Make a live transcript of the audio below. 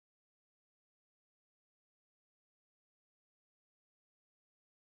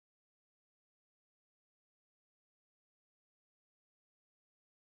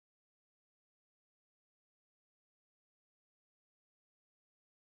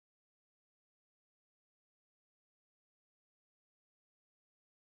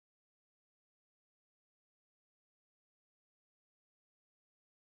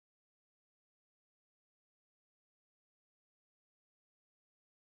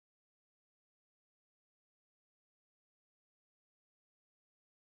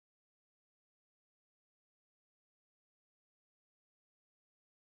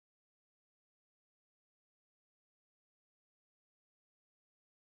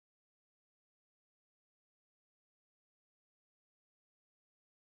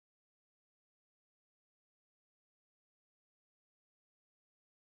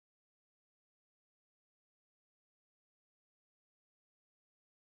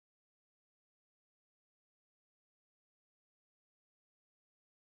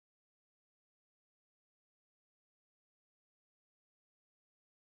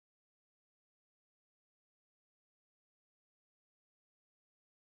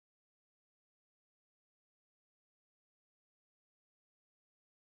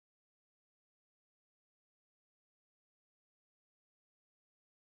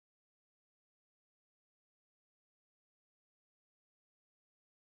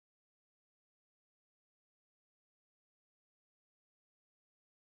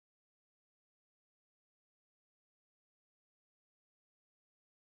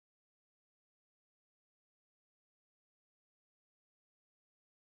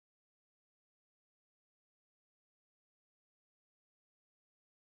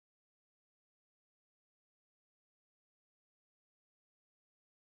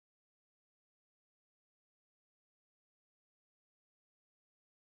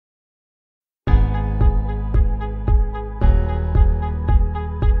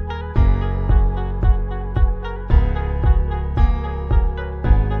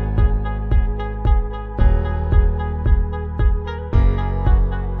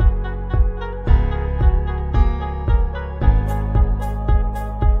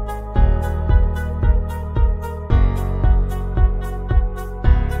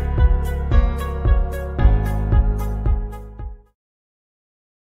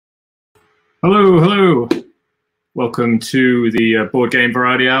Hello, hello. Welcome to the Board Game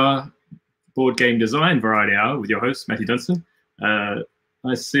Variety Hour, Board Game Design Variety Hour with your host, Matthew Dunstan. Nice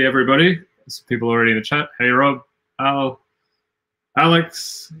to see everybody. Some people already in the chat. Hey, Rob, Al,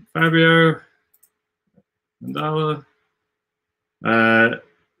 Alex, Fabio, Mandala.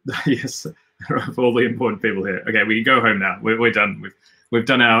 Yes, of all the important people here. Okay, we can go home now. We're done. We've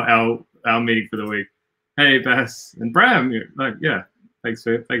done our meeting for the week. Hey, Bass and Bram. Yeah, thanks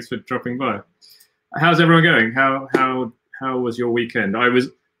for dropping by. How's everyone going? How was your weekend? I was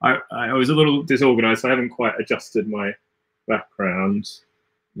a little disorganized. So I haven't quite adjusted my background.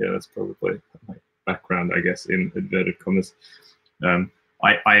 Yeah, that's probably my background, I guess, in inverted commas.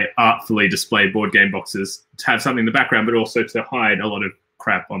 I artfully displayed board game boxes to have something in the background, but also to hide a lot of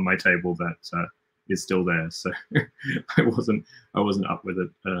crap on my table that is still there. So I wasn't up with it.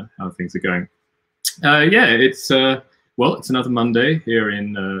 How things are going? Yeah, it's another Monday here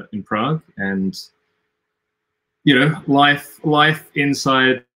in Prague, and you know, life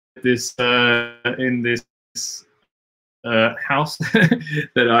inside this in this house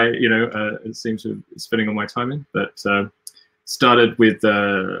that it seems to be spending all my time in. But started with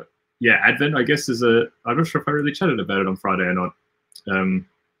Advent, I guess. I'm not sure if I really chatted about it on Friday or not.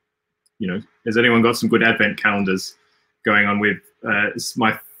 Has anyone got some good Advent calendars going on with? It's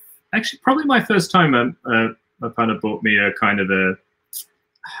probably my first time. My partner bought me a kind of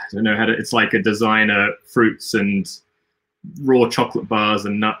I don't know how to. It's like a designer fruits and raw chocolate bars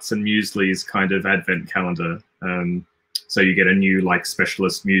and nuts and mueslis kind of Advent calendar. So you get a new like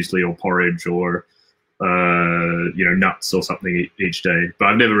specialist muesli or porridge or nuts or something each day. But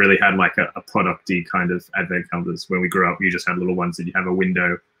I've never really had like a producty kind of Advent calendars. When we grew up, you just had little ones that you have a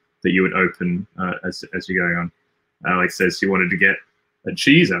window that you would open as you're going on. Alex says she wanted to get a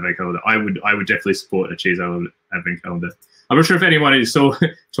cheese Advent calendar. I would definitely support a cheese Advent calendar. I'm not sure if anyone who saw,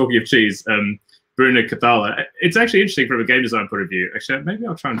 talking of cheese, Bruno Cathala. It's actually interesting from a game design point of view. Actually, maybe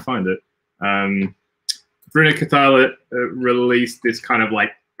I'll try and find it. Bruno Cathala released this kind of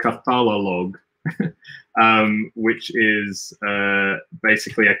like Cathala-log, which is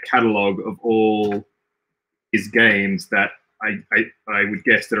basically a catalog of all his games that I would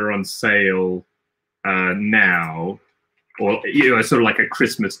guess that are on sale now, or sort of like a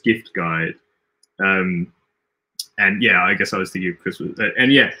Christmas gift guide. And yeah, I guess I was thinking of Christmas.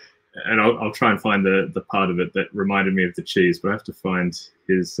 And I'll try and find the part of it that reminded me of the cheese, but I have to find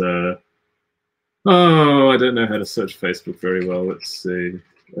his. I don't know how to search Facebook very well. Let's see.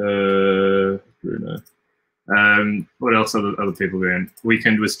 Bruno. What else are other people doing?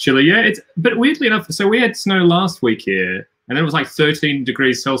 Weekend was chilly. Yeah, but weirdly enough, so we had snow last week here, and it was like 13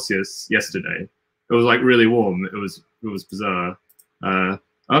 degrees Celsius yesterday. It was like really warm. It was bizarre.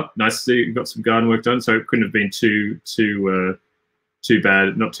 Nice to see you got some garden work done. So it couldn't have been too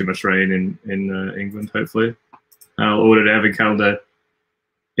bad. Not too much rain in England, hopefully. I'll order the Advent calendar.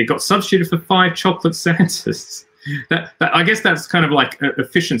 It got substituted for 5 chocolate Santas. That I guess that's kind of like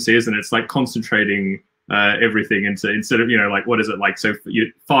efficiency, isn't it? It's like concentrating everything instead of like what is it like? So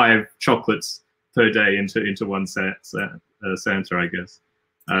 5 chocolates per day into one Santa, I guess.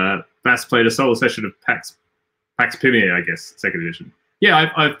 Bass played a solo session of Pax Pimir, I guess, 2nd edition.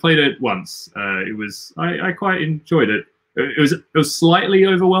 Yeah, I've played it once. I quite enjoyed it. It was slightly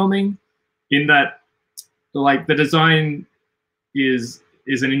overwhelming in that like the design is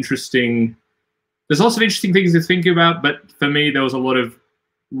an interesting. There's lots of interesting things to think about, but for me there was a lot of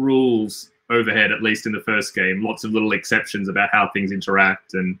rules overhead, at least in the first game. Lots of little exceptions about how things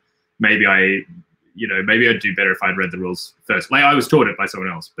interact, and maybe I'd do better if I'd read the rules first. Like I was taught it by someone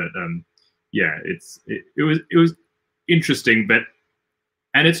else, but yeah, it was interesting,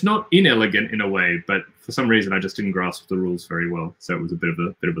 and it's not inelegant in a way, but for some reason I just didn't grasp the rules very well, so it was a bit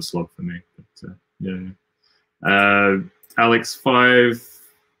of a slog for me. But yeah. Alex 5.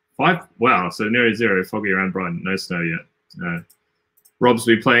 Wow, so near 0, foggy around Brighton, no snow yet. Rob's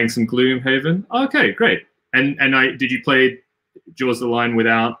been playing some Gloomhaven. Okay, great. And did you play Jaws of the Lion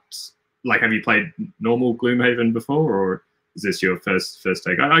without, like, have you played normal Gloomhaven before, or is this your first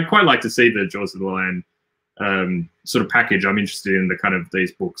take? I'd quite like to see the Jaws of the Lion sort of package. I'm interested in the kind of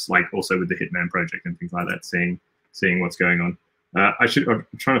these books, like also with the Hitman Project and things like that, seeing what's going on. I'm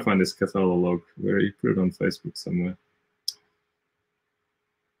trying to find this Cathala-log where you put it on Facebook somewhere.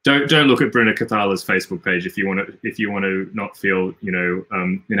 Don't look at Bruno Cathala's Facebook page if you want to not feel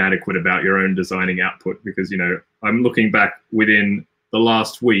inadequate about your own designing output, because I'm looking back within the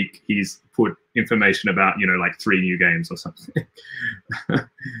last week he's put information about like 3 new games or something.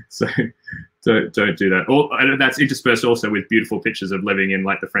 So don't do that. And that's interspersed also with beautiful pictures of living in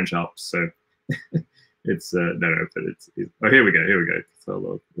like the French Alps. So it's no, but it's oh, here we go. Cathar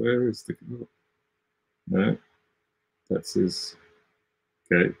log. Where is the? No, that's his.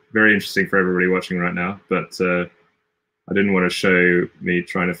 Okay, very interesting for everybody watching right now, but I didn't want to show me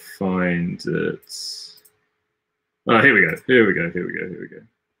trying to find it. Oh, here we go. Here we go. Here we go. Here we go.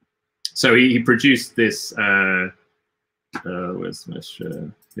 So he produced this. Where's my show?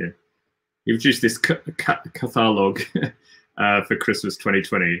 Yeah, he produced this Cathar log for Christmas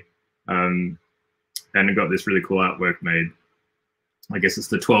 2020, and got this really cool artwork made. I guess it's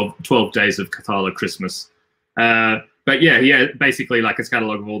the 12 days of Cathar Christmas. But yeah, basically like a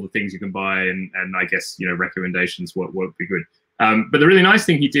catalog of all the things you can buy, and I guess, you know, recommendations what would be good. But the really nice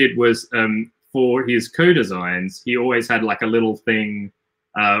thing he did was for his co-designs, he always had like a little thing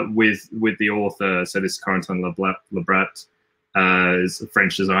with the author. So this Corentin Lebrat is a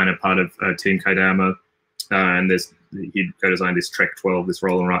French designer, part of Team Kaidama, and he co-designed this Trek 12, this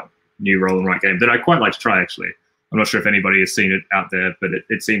new roll and write game that I quite like to try actually. I'm not sure if anybody has seen it out there, but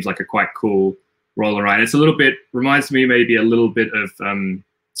it seems like a quite cool roll and write. It's a little bit, reminds me maybe a little bit of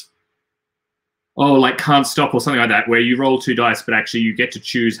like Can't Stop or something like that, where you roll 2 dice, but actually you get to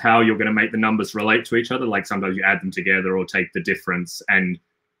choose how you're going to make the numbers relate to each other. Like sometimes you add them together or take the difference, and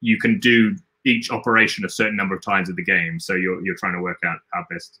you can do each operation a certain number of times in the game. So you're trying to work out how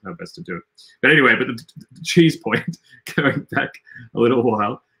best to do it. But anyway, but the cheese point, going back a little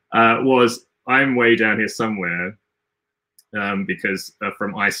while, was I'm way down here somewhere. Because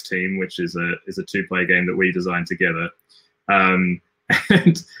from Ice Team, which is a 2-player game that we designed together, and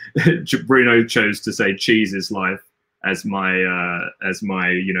Bruno chose to say "cheese is life" as my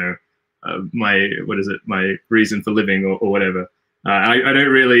you know my my reason for living or whatever. I don't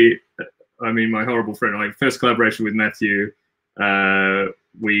really. I mean, my horrible friend. Like first collaboration with Matthew,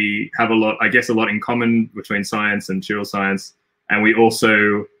 we have a lot in common between science and material science, and we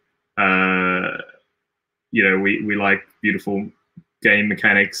also. You know, we like beautiful game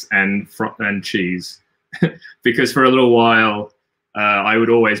mechanics and cheese, because for a little while I would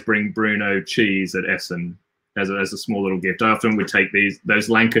always bring Bruno cheese at Essen as a small little gift. I often would take those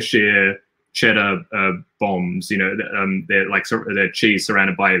Lancashire cheddar bombs. You know, they're cheese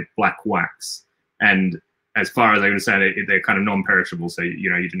surrounded by black wax, and as far as I understand it, they're kind of non-perishable. So you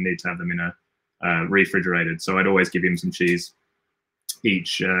know, you didn't need to have them in a refrigerated. So I'd always give him some cheese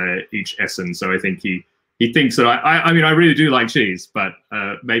each Essen. So I think he thinks that I mean, I really do like cheese, but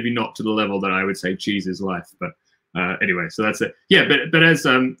maybe not to the level that I would say cheese is life. But anyway, so that's it. Yeah, but as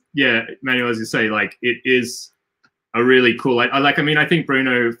Manuel, as you say, like it is a really cool. I mean, I think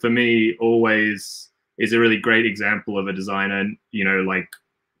Bruno for me always is a really great example of a designer. You know, like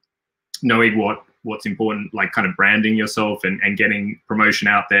knowing what's important, like kind of branding yourself and getting promotion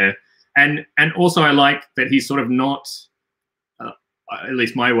out there, and also I like that he's sort of not. At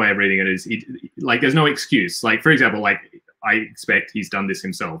least my way of reading it is, like, there's no excuse. Like, for example, like, I expect he's done this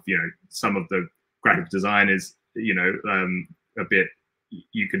himself. You know, some of the graphic design is, you know, a bit,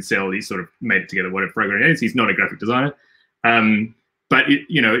 you can tell he sort of made it together, whatever program it is. He's not a graphic designer. But,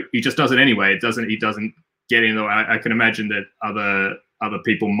 you know, he just does it anyway. He doesn't get in. I can imagine that other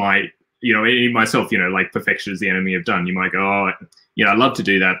people might, you know, even myself, you know, like perfection is the enemy of done. You might go, oh, you know, I'd love to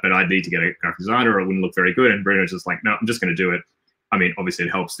do that, but I'd need to get a graphic designer or it wouldn't look very good. And Bruno's just like, no, I'm just going to do it. I mean, obviously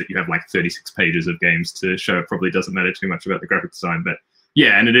it helps that you have like 36 pages of games to show. It probably doesn't matter too much about the graphic design, but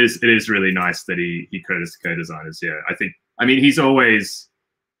yeah, and it is really nice that he credits the co-designers. Yeah, I mean, he's always,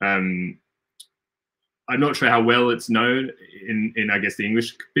 I'm not sure how well it's known in I guess the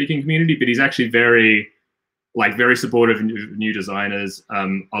English speaking community, but he's actually very supportive of new designers. A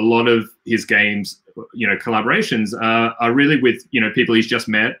lot of his games, you know, collaborations are really with, you know, people he's just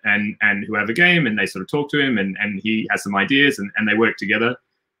met and who have a game, and they sort of talk to him and he has some ideas and they work together.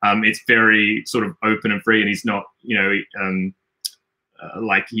 It's very sort of open and free, and he's not, you know,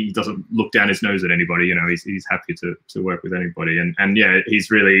 like he doesn't look down his nose at anybody. You know, he's happy to work with anybody, and yeah, he's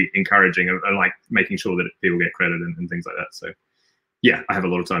really encouraging and like making sure that people get credit and things like that. So yeah, I have a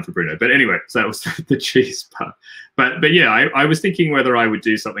lot of time for Bruno. But anyway, so that was the cheese part. But yeah, I was thinking whether I would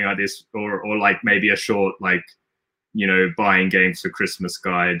do something like this or like maybe a short, like, you know, buying games for Christmas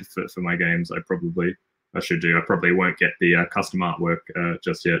guide for my games. I should do. I probably won't get the custom artwork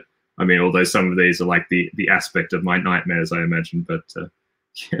just yet. I mean, although some of these are like the aspect of my nightmares, I imagine. But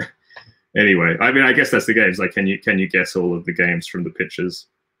yeah. Anyway, I mean, I guess that's the games. Like, can you guess all of the games from the pictures?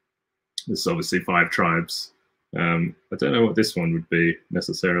 This is obviously 5 tribes. I don't know what this one would be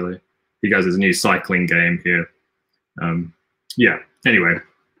necessarily. He goes, there's a new cycling game here. Yeah, anyway.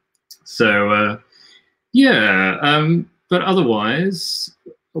 So, but otherwise,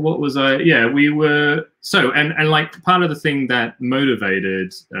 what was I? Yeah, we were, so, and like part of the thing that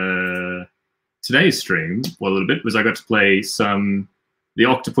motivated today's stream, well, a little bit, was I got to play some The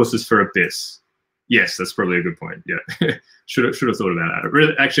octopus is for Abyss. Yes, that's probably a good point. Yeah, should have thought about that.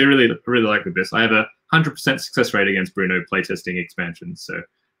 Really, actually, I really like Abyss. I have a 100% success rate against Bruno playtesting expansions, so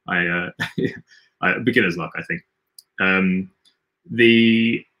I beginner's luck, I think.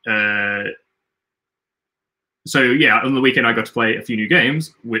 So yeah, on the weekend I got to play a few new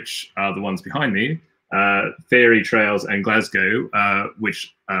games, which are the ones behind me, Fairy Trails and Glasgow,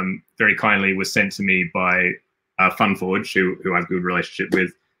 which very kindly was sent to me by Funforge, who I have a good relationship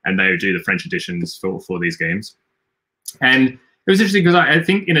with, and they do the French editions for these games. And it was interesting because I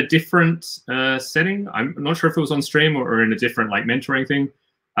think in a different setting, I'm not sure if it was on stream or in a different like mentoring thing,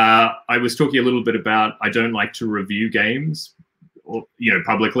 I was talking a little bit about I don't like to review games, or,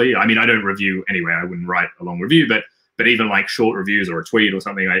 publicly. I mean, I don't review anyway. I wouldn't write a long review, but even like short reviews or a tweet or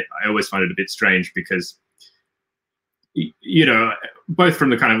something, I always find it a bit strange because, both from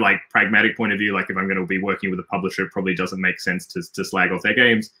the kind of like pragmatic point of view, like if I'm going to be working with a publisher, it probably doesn't make sense to slag off their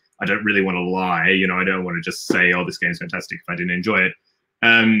games. I don't really want to lie. I don't want to just say, oh, this game's fantastic if I didn't enjoy it.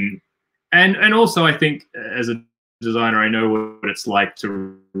 And also I think as a designer, I know what it's like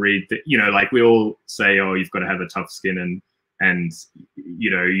to read that, like we all say, oh, you've got to have a tough skin and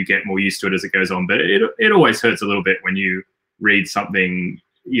you get more used to it as it goes on. But it always hurts a little bit when you read something,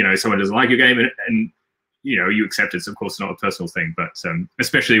 someone doesn't like your game and you accept it's of course not a personal thing, but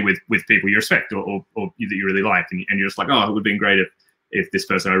especially with people you respect or that you really like, and you're just like, oh, it would have been great if this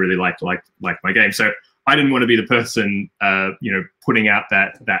person I really liked my game. So I didn't want to be the person, putting out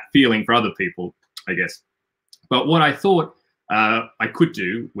that feeling for other people, I guess. But what I thought I could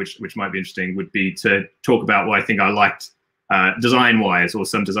do, which might be interesting, would be to talk about what I think I liked design-wise, or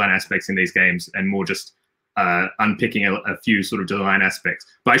some design aspects in these games, and more just unpicking a few sort of design aspects.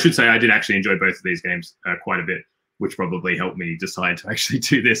 But I should say I did actually enjoy both of these games quite a bit, which probably helped me decide to actually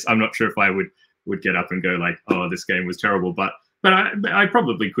do this. I'm not sure if I would get up and go like, oh, this game was terrible, but I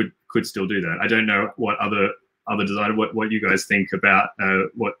probably could still do that. I don't know what other designer, what you guys think about,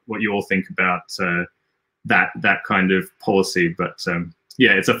 what you all think about that kind of policy. But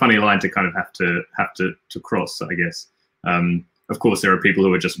yeah, it's a funny line to kind of have to cross, I guess. Of course, there are people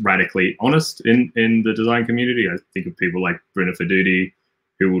who are just radically honest in the design community. I think of people like Bruno Fedudi,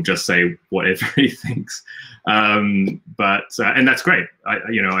 who will just say whatever he thinks. And that's great. I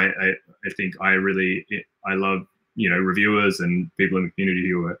think I love reviewers and people in the community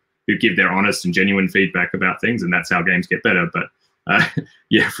who give their honest and genuine feedback about things, and that's how games get better. But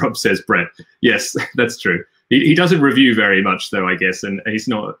yeah, Rob says Brett. Yes, that's true. He doesn't review very much though, I guess, and he's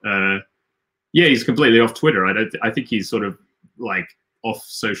not. Yeah, he's completely off Twitter. I think he's sort of like off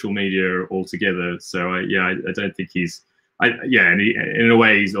social media altogether. So I don't think he's. And in a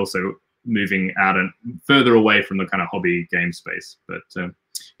way, he's also moving out and further away from the kind of hobby game space. But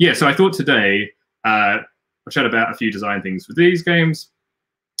yeah, so I thought today I'll chat about a few design things with these games.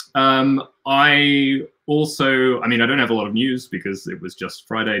 I don't have a lot of news because it was just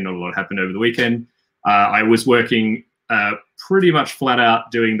Friday. Not a lot happened over the weekend. I was working pretty much flat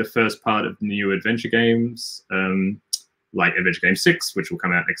out doing the first part of new adventure games, like Adventure Game 6, which will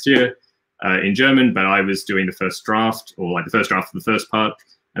come out next year in German. But I was doing the first draft, or like the first draft of the first part,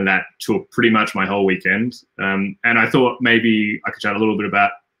 and that took pretty much my whole weekend. And I thought maybe I could chat a little bit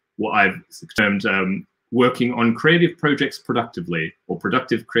about what I've termed working on creative projects productively, or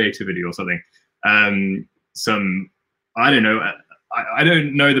productive creativity, or something. I don't know. I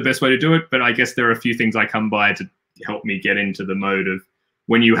don't know the best way to do it, but I guess there are a few things I come by to help me get into the mode of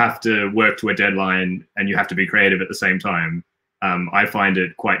when you have to work to a deadline and you have to be creative at the same time. I find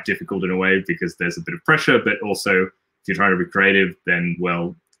it quite difficult in a way because there's a bit of pressure, but also if you're trying to be creative, then,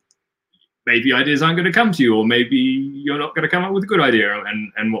 well, maybe ideas aren't going to come to you, or maybe you're not going to come up with a good idea.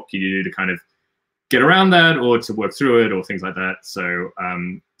 And what can you do to kind of get around that, or to work through it, or things like that? So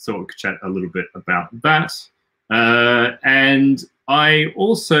we could chat a little bit about that. And I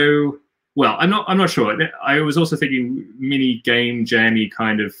also, well, I'm not sure. I was also thinking mini game jammy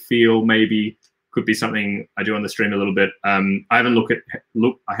kind of feel maybe could be something I do on the stream a little bit. I haven't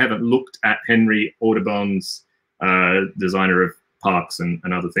looked at Henry Audubon's, designer of parks and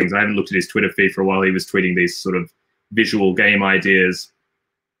other things. I haven't looked at his Twitter feed for a while. He was tweeting these sort of visual game ideas,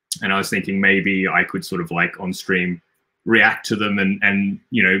 and I was thinking maybe I could sort of like on stream react to them and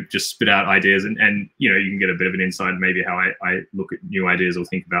just spit out ideas, and you can get a bit of an insight maybe how I look at new ideas or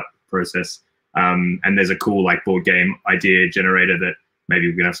think about the process. And there's a cool like board game idea generator that maybe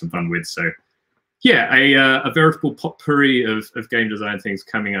we can have some fun with. So yeah, a veritable potpourri of game design things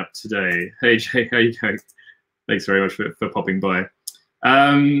coming up today. Hey Jay, how you going? Thanks very much for popping by.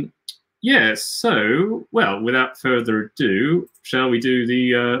 Yeah, so, well, without further ado, shall we do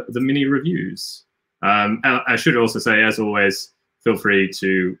the mini reviews? I should also say, as always, feel free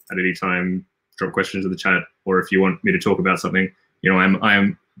to at any time drop questions in the chat, or if you want me to talk about something, you know, I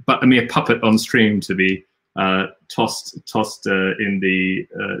am but a mere puppet on stream to be tossed in the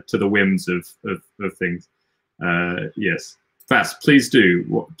to the whims of things. Yes, Fast, please do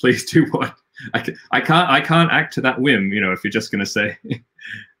what? Please do what? I can't act to that whim. You know, if you're just going to say,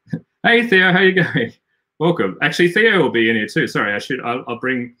 "Hey Theo, how you going? Welcome." Actually, Theo will be in here too. Sorry, I'll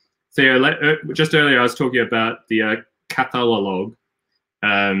bring Theo. Just earlier, I was talking about the catalog.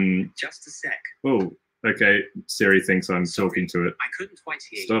 Just a sec. Oh, okay. Siri thinks I'm talking to it. I couldn't quite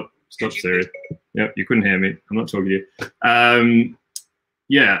hear you. Stop, Siri. Yep, you couldn't hear me. I'm not talking to you.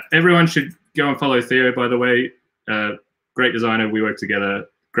 Yeah, everyone should go and follow Theo, by the way. Great designer. We work together.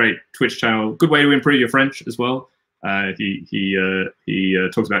 Great Twitch channel. Good way to improve your French as well. He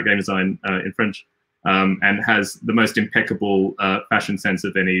talks about game design in French and has the most impeccable fashion sense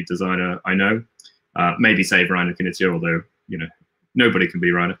of any designer I know. Maybe save Reiner Knizia, although, you know, nobody can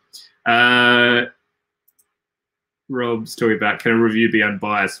be Reiner. Rob's talking about, can a review be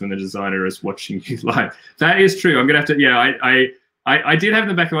unbiased when the designer is watching you live? That is true. I'm gonna have to. Yeah, I did have in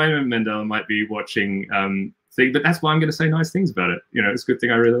the back of my mind Mendel might be watching thing, but that's why I'm gonna say nice things about it. You know, it's a good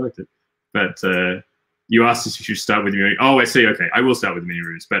thing I really liked it. But you asked if you should start with mini. Oh, I see. Okay, I will start with mini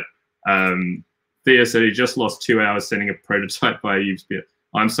reviews. But Thea said he just lost 2 hours sending a prototype by USP.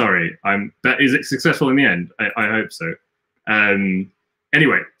 I'm sorry. That is it successful in the end? I hope so.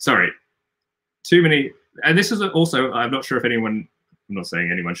 Anyway, sorry. Too many. And this is also, I'm not sure if anyone, I'm not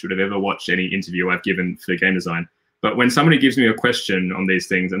saying anyone should have ever watched any interview I've given for game design, but when somebody gives me a question on these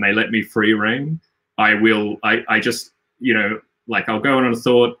things and they let me free reign, I just, you know, like I'll go on a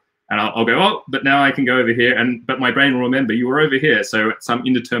thought and I'll go, oh, but now I can go over here. But my brain will remember you were over here. So at some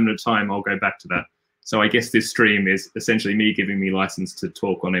indeterminate time, I'll go back to that. So I guess this stream is essentially me giving me license to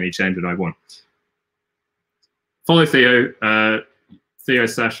talk on any tangent I want. Follow Theo, Theo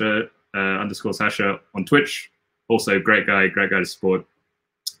Sasha, _ Sasha on Twitch. Also great guy to support.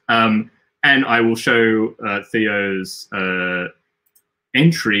 And I will show Theo's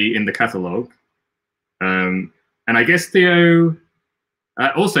entry in the catalog. And I guess Theo,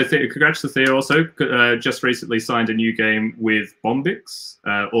 also congrats to Theo also, just recently signed a new game with Bombix,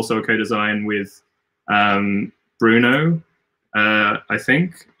 also a co-design with Bruno, I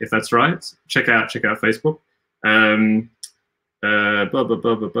think, if that's right. Check out Facebook.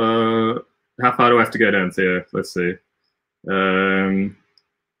 How far do I have to go down, Theo? Let's see.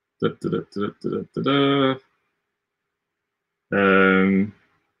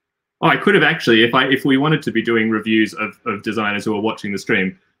 Oh, I could have actually, if we wanted to be doing reviews of designers who are watching the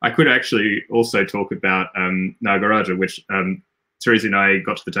stream, I could actually also talk about Nagaraja, which Teresa and I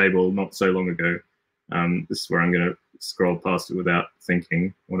got to the table not so long ago. This is where I'm going to scroll past it without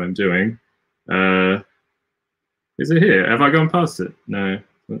thinking what I'm doing. Is it here? Have I gone past it? No.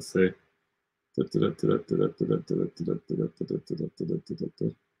 Let's see. No,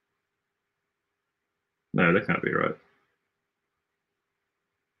 that can't be right.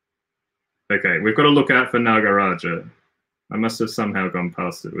 Okay, we've got to look out for Nagaraja. I must have somehow gone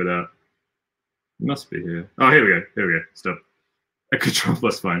past it without. It must be here. Oh, here we go. Here we go. Stop. A control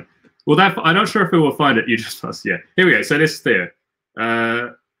plus fine. Well, that I'm not sure if we will find it. You just must. Yeah. Here we go. So this is there.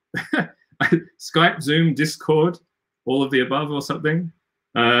 Skype, Zoom, Discord, all of the above or something.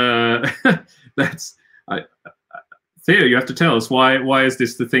 That's Theo, you have to tell us why is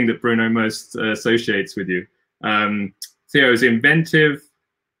this the thing that Bruno most associates with you? Theo is inventive,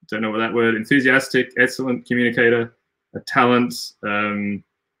 don't know what that word, enthusiastic, excellent communicator, a talent,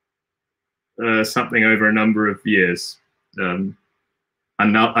 something over a number of years.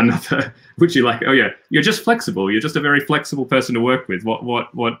 Another, would you like? Oh yeah, you're just flexible. You're just a very flexible person to work with.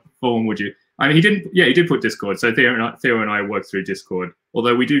 What form would you? I mean, he didn't. Yeah, he did put Discord. So Theo and I work through Discord.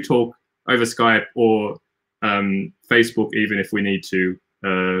 Although we do talk over Skype or Facebook, even if we need to,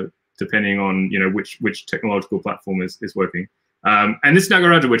 depending on which technological platform is working. And this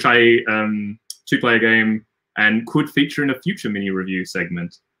Nagaraja, which I two-player game and could feature in a future mini review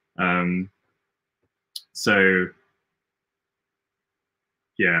segment. So.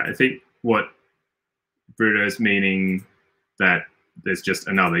 Yeah, I think what Bruno's meaning that there's just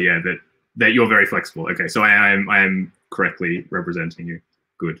another, that you're very flexible. Okay, so I am correctly representing you.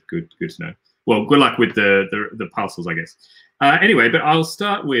 Good to know. Well, good luck with the parcels, I guess. Anyway, but I'll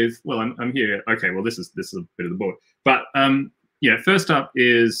start with, well, I'm here. Okay, well, this is a bit of the board. But first up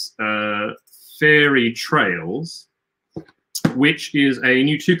is Fairy Trails, which is a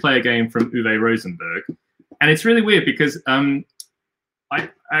new two-player game from Uwe Rosenberg. And it's really weird because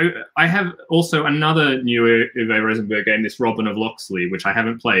I have also another new Uwe Rosenberg game, this Robin of Locksley, which I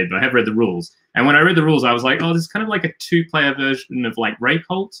haven't played, but I have read the rules. And when I read the rules, I was like, oh, this is kind of like a 2-player version of like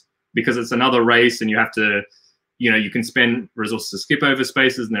Reykholt, because it's another race and you have to, you can spend resources to skip over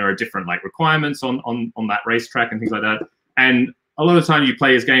spaces, and there are different like requirements on that racetrack and things like that. And a lot of times you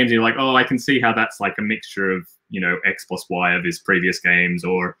play his games and you're like, oh, I can see how that's like a mixture of, X plus Y of his previous games,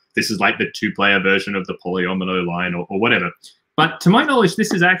 or this is like the 2-player version of the Polyomino line or whatever. But to my knowledge,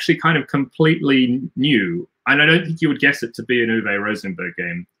 this is actually kind of completely new. And I don't think you would guess it to be an Uwe Rosenberg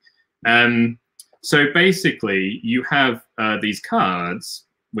game. So basically, you have these cards,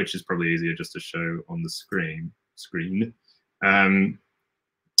 which is probably easier just to show on the screen.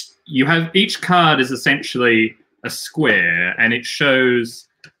 You have each card is essentially a square, and it shows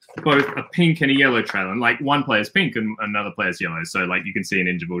both a pink and a yellow trail. And like one player's pink and another player's yellow. So like you can see an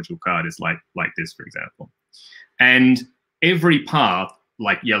individual card is like this, for example. And every path,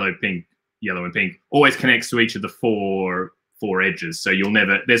 like yellow, and pink, always connects to each of the four edges. So you'll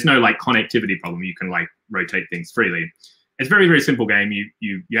never, there's no like connectivity problem. You can like rotate things freely. It's a very, very simple game.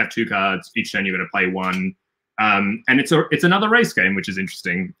 You have 2 cards. Each turn you're going to play 1. And it's another race game, which is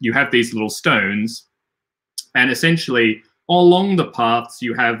interesting. You have these little stones, and essentially along the paths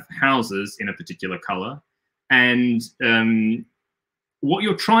you have houses in a particular color. And what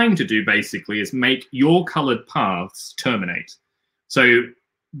you're trying to do basically is make your colored paths terminate. So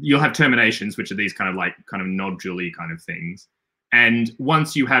you'll have terminations, which are these kind of nodule-y kind of things. And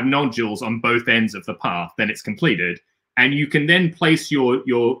once you have nodules on both ends of the path, then it's completed. And you can then place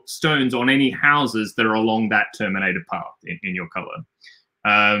your stones on any houses that are along that terminated path in your color.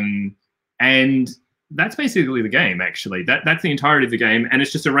 And that's basically the game, actually. That's the entirety of the game, and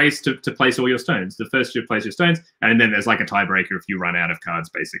it's just a race to place all your stones. The first you place your stones, and then there's like a tiebreaker if you run out of cards,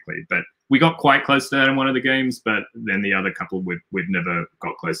 basically. But we got quite close to that in one of the games, but then the other couple we'd never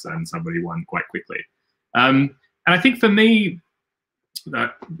got close to that, and somebody won quite quickly. And I think for me,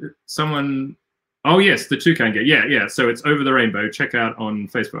 someone... Oh, yes, the Toucan game. Yeah. So it's Over the Rainbow. Check out on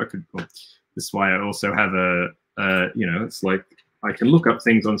Facebook. This is why I also have it's like I can look up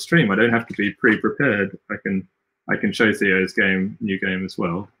things on stream. I don't have to be pre-prepared. I can show Theo's new game as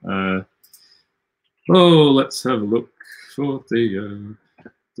well. Let's have a look for Theo.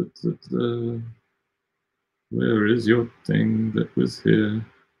 Where is your thing that was here?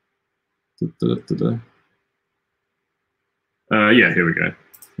 Yeah, here we go.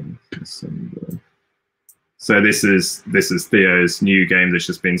 So this is Theo's new game that's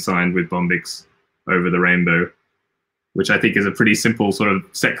just been signed with Bombix, Over the Rainbow, which I think is a pretty simple sort of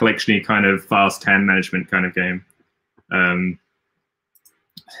set collection-y kind of fast hand management kind of game.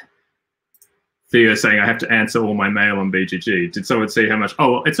 Theo saying I have to answer all my mail on BGG. Did someone see how much?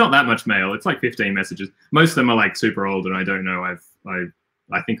 Oh, well, it's not that much mail. It's like 15 messages. Most of them are like super old, and I don't know. I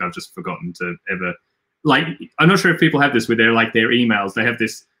think I've just forgotten to ever, like, I'm not sure if people have this with their emails. They have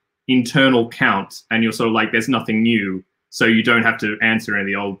this internal count, and you're sort of like, there's nothing new, so you don't have to answer any of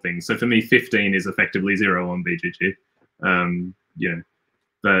the old things. So for me, 15 is effectively 0 on BGG.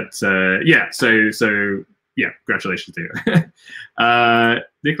 So congratulations to you.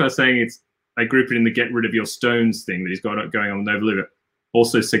 Nicolas saying I group it in the get rid of your stones thing that he's got going on Nova Luna.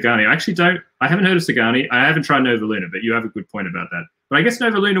 Also Sagani. I haven't heard of Sagani. I haven't tried Nova Luna, but you have a good point about that. But I guess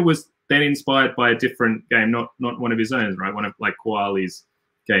Nova Luna was then inspired by a different game, not one of his own, right? One of like Koali's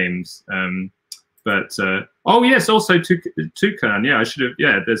games. Oh yes, also Toucan. Yeah, I should have.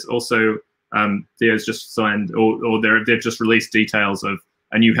 Yeah, there's also Theo's just signed, or they've just released details of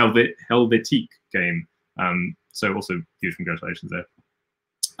a new Helvetique game. So also huge congratulations there.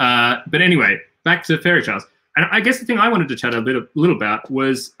 But anyway, back to Fairy Tales. And I guess the thing I wanted to chat a little about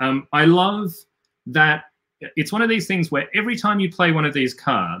was I love that it's one of these things where every time you play one of these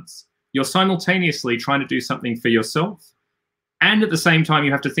cards, you're simultaneously trying to do something for yourself, and at the same time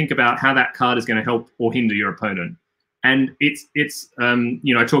you have to think about how that card is going to help or hinder your opponent. And it's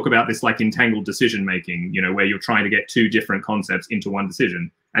I talk about this like entangled decision making, where you're trying to get 2 different concepts into one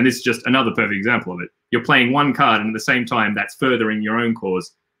decision. And this is just another perfect example of it. You're playing one card, and at the same time that's furthering your own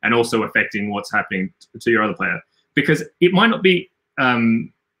cause and also affecting what's happening to your other player. Because it might not be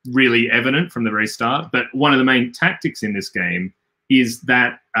really evident from the very start, but one of the main tactics in this game is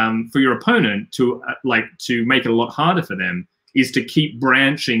that for your opponent to make it a lot harder for them is to keep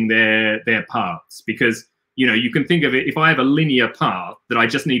branching their paths. Because you can think of it, if I have a linear path that I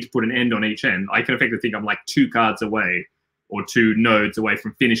just need to put an end on each end, I can effectively think I'm like 2 cards away or 2 nodes away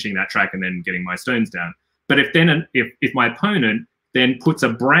from finishing that track and then getting my stones down. But if my opponent then puts a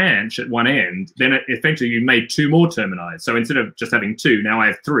branch at one end, then eventually you made 2 more termini. So instead of just having 2, now I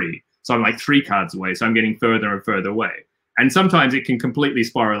have 3. So I'm like 3 cards away. So I'm getting further and further away. And sometimes it can completely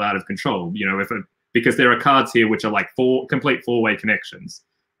spiral out of control. You know, because there are cards here which are like complete four-way connections.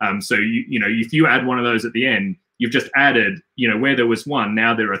 So you know, if you add one of those at the end, you've just added, you know, where there was one,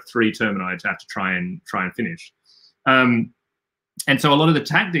 now there are 3 termini to have to try and finish. And so a lot of the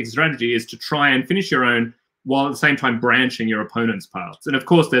tactic strategy is to try and finish your own while at the same time branching your opponent's paths. And of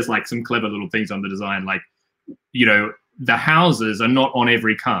course, there's like some clever little things on the design, like, you know, the houses are not on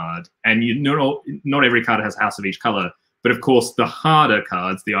every card, and not every card has a house of each color. But of course, the harder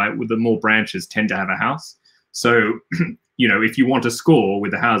cards, with the more branches, tend to have a house. So, you know, if you want to score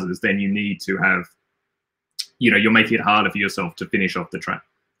with the houses, then you need to have, you know, you're making it harder for yourself to finish off the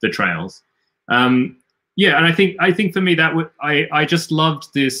trails. Yeah, and I think for me I just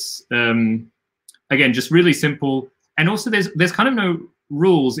loved this. Again, just really simple, and also there's kind of no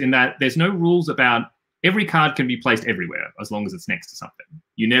rules in that. There's no rules about every card can be placed everywhere as long as it's next to something.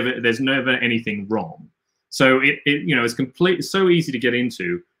 There's never anything wrong. So it you know, it's so easy to get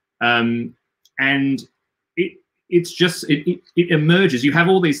into, and it's just it emerges. You have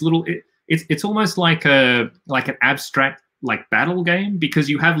all these little. It's almost like an abstract like battle game, because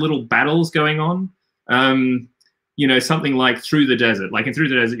you have little battles going on. You know, something like Through the Desert. Like in Through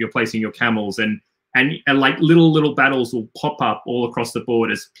the Desert, you're placing your camels, and like little battles will pop up all across the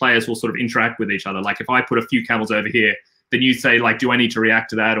board as players will sort of interact with each other. Like if I put a few camels over here, then you say like, do I need to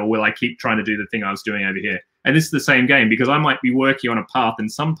react to that, or will I keep trying to do the thing I was doing over here? And this is the same game, because I might be working on a path in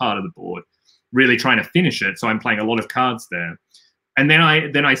some part of the board, really trying to finish it. So I'm playing a lot of cards there. And then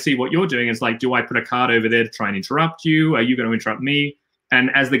I see what you're doing is like, do I put a card over there to try and interrupt you? Are you going to interrupt me? And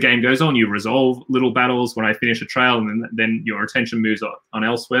as the game goes on, you resolve little battles when I finish a trail, and then your attention moves on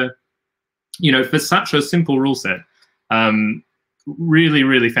elsewhere. You know, for such a simple rule set, really,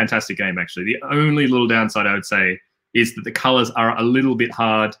 really fantastic game, actually. The only little downside I would say is that the colors are a little bit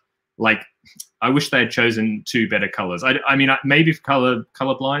hard. Like, I wish they had chosen 2 better colors. I mean, maybe for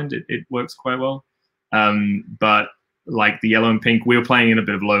colorblind, it works quite well. But like the yellow and pink, we were playing in a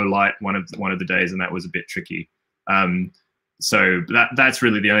bit of low light one of the days, and that was a bit tricky. So that's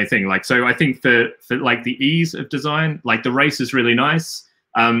really the only thing. Like, so I think for like the ease of design, like the race is really nice.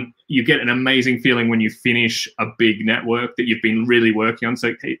 You get an amazing feeling when you finish a big network that you've been really working on.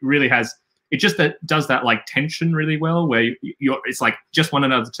 So it really has, it just does that like tension really well, where it's like just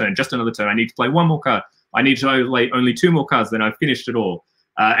another turn. I need to play 1 more card. I need to play only 2 more cards, then I've finished it all.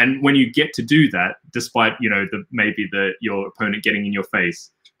 And when you get to do that, despite, you know, your opponent getting in your face,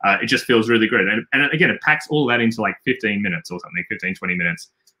 it just feels really good. And again, it packs all that into like 15 minutes or something, 15, 20 minutes.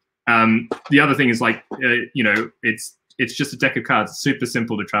 The other thing is like, you know, it's just a deck of cards, super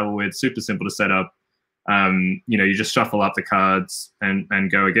simple to travel with, super simple to set up. You know, you just shuffle up the cards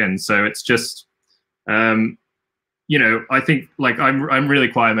and go again. So it's just, you know, I think like I'm really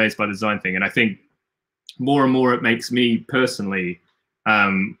quite amazed by the design thing. And I think more and more it makes me personally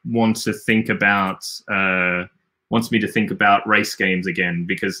wants me to think about race games again,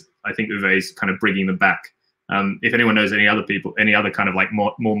 because I think Uwe's kind of bringing them back. If anyone knows any other kind of like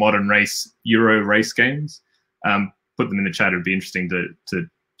more modern Euro race games, put them in the chat. It would be interesting to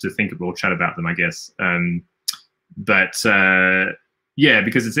think of or chat about them, I guess. Yeah,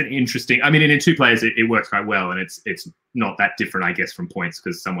 because it's an interesting. I mean, in 2 players, it works quite well, and it's not that different, I guess, from points,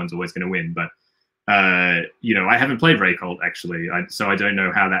 because someone's always going to win. But you know, I haven't played Reykholt actually, so I don't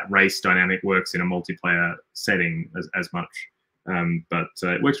know how that race dynamic works in a multiplayer setting as much. But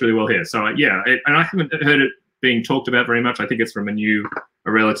it works really well here. So yeah, and I haven't heard it being talked about very much. I think it's from a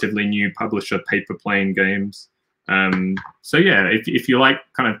relatively new publisher, Paper Plane Games. So yeah, if you like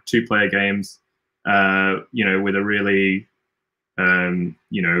kind of 2-player games, you know, with a really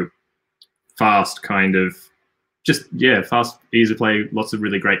you know, fast kind of fast, easy to play, lots of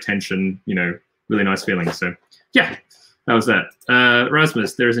really great tension, you know, really nice feeling. So yeah, that was that.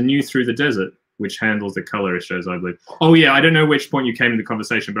 Rasmus, there is a new Through the Desert which handles the color issues, I believe. Oh yeah, I don't know which point you came in the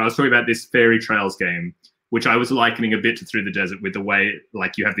conversation, but I was talking about this Fairy Trails game, which I was likening a bit to Through the Desert, with the way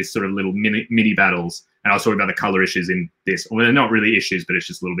like you have this sort of little mini battles, and I was talking about the color issues in this. Well, they're not really issues, but it's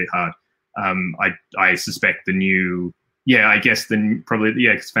just a little bit hard. I suspect the new, I guess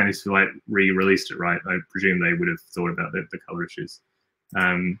because Fantasy Flight re-released it, right? I presume they would have thought about the color issues.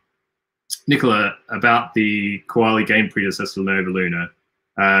 Nicola, about the Koali game predecessor Nova Luna.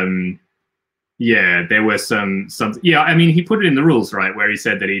 Yeah, there were some. Yeah, I mean, he put it in the rules, right, where he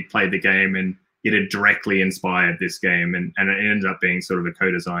said that he'd played the game and it had directly inspired this game, and it ended up being sort of a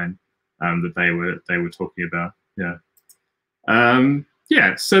co-design that they were talking about. Yeah,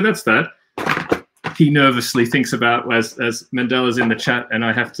 yeah. So that's that. He nervously thinks about as Mandela's in the chat, and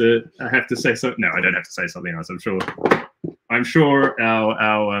I have to say something. No, I don't have to say something else. I'm sure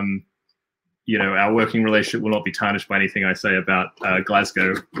our you know, our working relationship will not be tarnished by anything I say about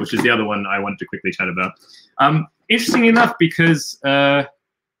Glasgow, which is the other one I wanted to quickly chat about. Interesting enough, because it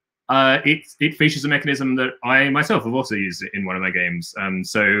features a mechanism that I myself have also used in one of my games. I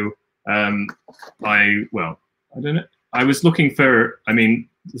don't know. I was looking for, I mean,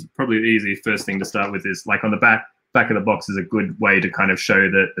 this is probably the easy first thing to start with is like on the back of the box is a good way to kind of show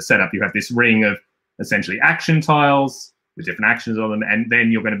the setup. You have this ring of essentially action tiles with different actions on them, and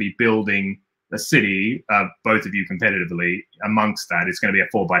then you're going to be building a city, both of you competitively. Amongst that, it's going to be a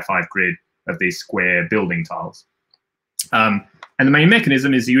 4x5 grid of these square building tiles. And the main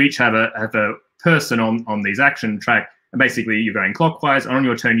mechanism is you each have a person on these action track, and basically you're going clockwise. On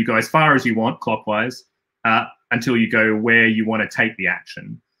your turn, you go as far as you want clockwise until you go where you want to take the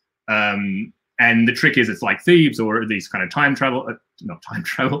action. And the trick is it's like Thebes or these kind of time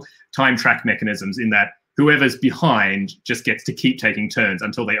track mechanisms, in that whoever's behind just gets to keep taking turns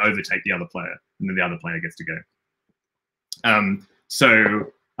until they overtake the other player, and then the other player gets to go.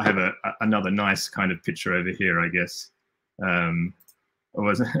 So I have another nice kind of picture over here, I guess. And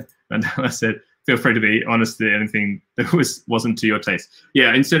I said, feel free to be honest to anything that wasn't to your taste.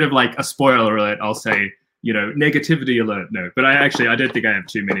 Yeah, instead of like a spoiler alert, I'll say, you know, negativity alert. No, but I don't think I have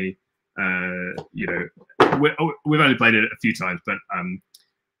too many. You know, we've only played it a few times, but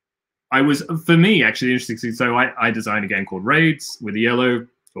for me, actually interesting. So I designed a game called Raids with Yellow,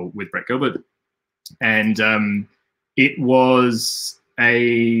 or with Brett Gilbert, and it was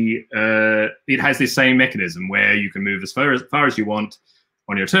it has this same mechanism where you can move as far as you want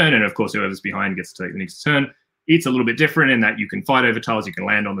on your turn, and of course whoever's behind gets to take the next turn. It's a little bit different in that you can fight over tiles, you can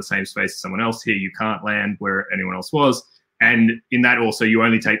land on the same space as someone else. Here you can't land where anyone else was, and in that also you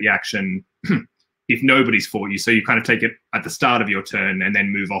only take the action if nobody's fought you, so you kind of take it at the start of your turn and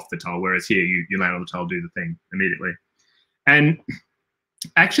then move off the tile, whereas here you land on the tile, do the thing immediately. And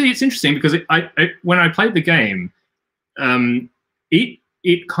actually it's interesting because when I played the game,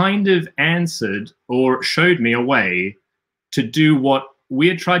 it kind of answered or showed me a way to do what we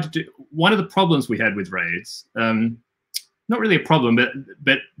had tried to do. One of the problems we had with Raids, not really a problem,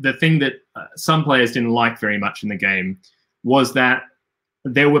 but the thing that some players didn't like very much in the game was that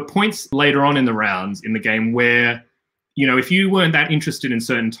there were points later on in the rounds in the game where, you know, if you weren't that interested in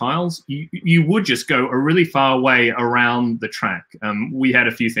certain tiles, you would just go a really far way around the track. We had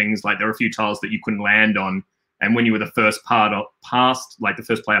a few things, like there were a few tiles that you couldn't land on, and when you were the first player past a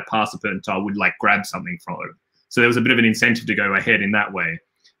certain tile would like grab something from it. So there was a bit of an incentive to go ahead in that way.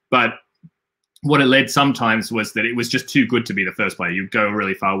 But what it led sometimes was that it was just too good to be the first player. You'd go a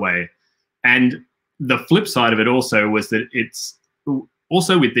really far away. And the flip side of it also was that it's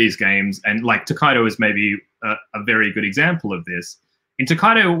also with these games, and like Tokaido is maybe a very good example of this. In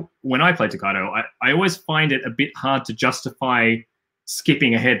Tokaido, when I play Tokaido, I always find it a bit hard to justify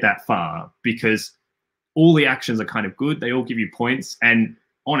skipping ahead that far, because all the actions are kind of good. They all give you points. And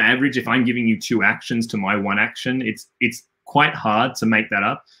on average, if I'm giving you 2 actions to my 1 action, it's quite hard to make that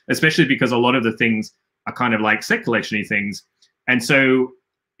up, especially because a lot of the things are kind of like set collection-y things. And so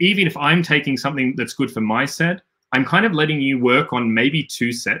even if I'm taking something that's good for my set, I'm kind of letting you work on maybe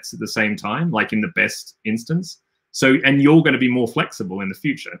 2 sets at the same time, like in the best instance. So, and you're going to be more flexible in the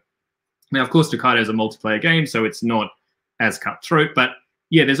future. Now, of course, Tokaido is a multiplayer game, so it's not as cutthroat. But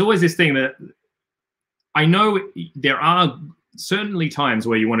yeah, there's always this thing that I know there are certainly times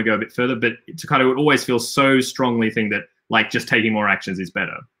where you want to go a bit further, but Tokaido would always feel so strongly think that like just taking more actions is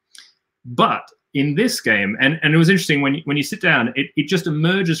better. But in this game, and it was interesting when you sit down, it just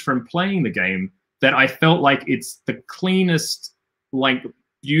emerges from playing the game that I felt like it's the cleanest, like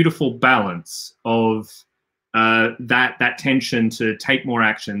beautiful balance of that tension to take more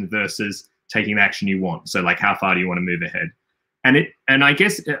action versus taking the action you want. So like, how far do you want to move ahead? And I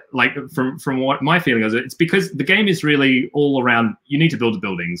guess like from what my feeling is, it's because the game is really all around, you need to build the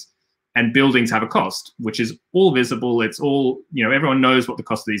buildings, and buildings have a cost, which is all visible. It's all, you know, everyone knows what the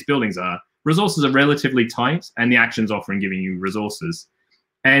cost of these buildings are. Resources are relatively tight, and the action's offering giving you resources.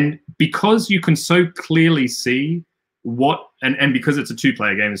 And because you can so clearly see what, and because it's a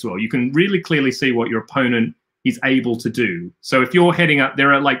 2-player game as well, you can really clearly see what your opponent is able to do. So if you're heading up,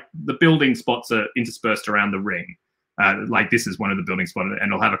 there are like the building spots are interspersed around the ring. Like this is one of the building spots, and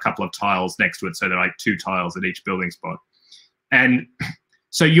it'll have a couple of tiles next to it. So they're like 2 tiles at each building spot. And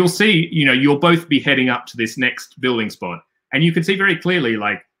so you'll see, you know, you'll both be heading up to this next building spot, and you can see very clearly,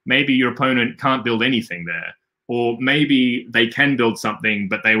 like maybe your opponent can't build anything there, or maybe they can build something,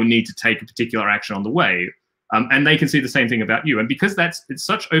 but they will need to take a particular action on the way. And they can see the same thing about you. And because it's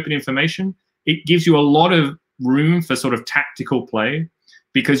such open information, it gives you a lot of room for sort of tactical play,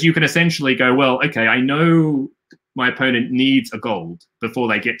 because you can essentially go, well, okay, I know my opponent needs a gold before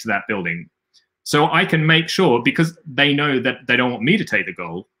they get to that building. So I can make sure, because they know that they don't want me to take the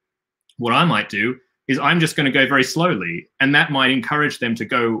gold, what I might do is I'm just going to go very slowly, and that might encourage them to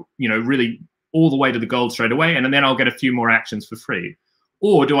go, really all the way to the gold straight away, and then I'll get a few more actions for free.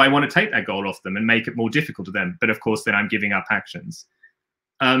 Or do I want to take that gold off them and make it more difficult to them? But of course, then I'm giving up actions.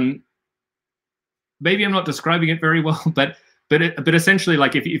 Maybe I'm not describing it very well, but essentially,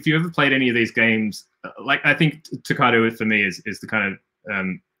 like if you ever played any of these games, like I think Tokaido for me is the kind of,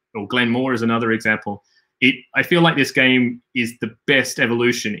 or Glenmore is another example. I feel like this game is the best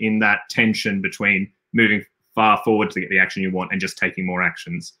evolution in that tension between moving far forward to get the action you want and just taking more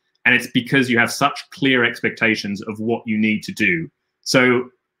actions. And it's because you have such clear expectations of what you need to do. So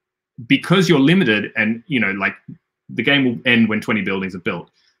because you're limited, and like the game will end when 20 buildings are built.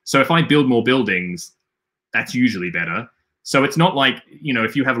 So if I build more buildings, that's usually better. So it's not like,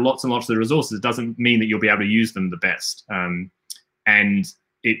 if you have lots and lots of the resources, it doesn't mean that you'll be able to use them the best. And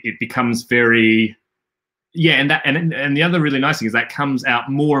it becomes very, and the other really nice thing is that comes out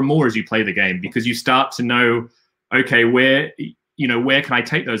more and more as you play the game, because you start to know, okay, where can I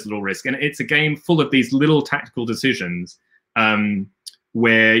take those little risks? And it's a game full of these little tactical decisions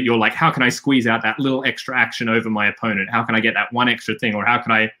where you're like, how can I squeeze out that little extra action over my opponent? How can I get that one extra thing? Or how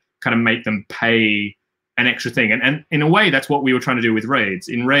can I kind of make them pay an extra thing? And in a way, that's what we were trying to do with raids.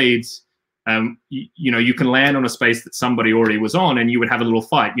 In raids, you can land on a space that somebody already was on, and you would have a little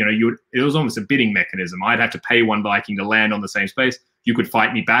fight. It was almost a bidding mechanism. I'd have to pay 1 Viking to land on the same space. You could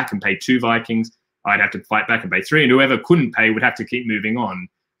fight me back and pay 2 Vikings. I'd have to fight back and pay 3, and whoever couldn't pay would have to keep moving on.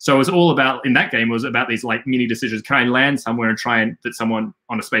 So it was all about, in that game, it was about these like mini decisions. Can I land somewhere and try and put someone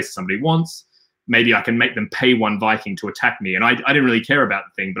on a space that somebody wants? Maybe I can make them pay 1 Viking to attack me. And I didn't really care about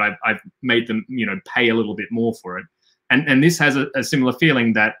the thing, but I've made them, pay a little bit more for it. And this has a similar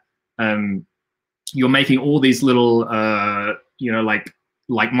feeling that you're making all these little,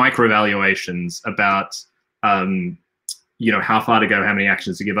 like micro evaluations about, how far to go, how many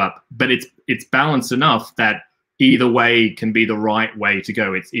actions to give up. But it's balanced enough that either way can be the right way to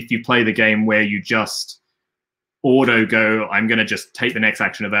go. It's if you play the game where you just auto go, I'm going to just take the next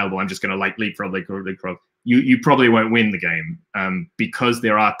action available, I'm just going to like leapfrog, you probably won't win the game, because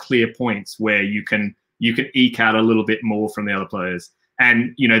there are clear points where you can eke out a little bit more from the other players.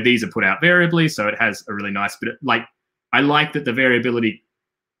 And these are put out variably, so it has a really nice bit. I like that the variability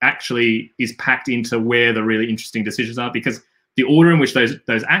actually is packed into where the really interesting decisions are, because the order in which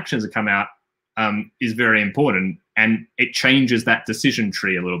those actions have come out is very important, and it changes that decision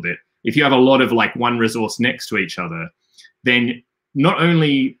tree a little bit. If you have a lot of like one resource next to each other, then not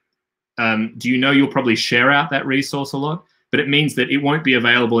only do you'll probably share out that resource a lot, but it means that it won't be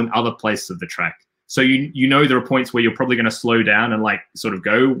available in other places of the track. So there are points where you're probably going to slow down and like sort of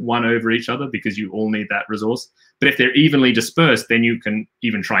go one over each other because you all need that resource. But if they're evenly dispersed, then you can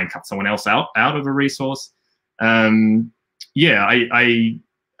even try and cut someone else out of a resource. I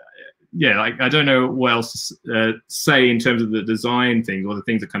don't know what else to say in terms of the design things or the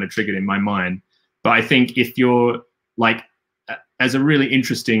things that kind of triggered in my mind. But I think if you're like, as a really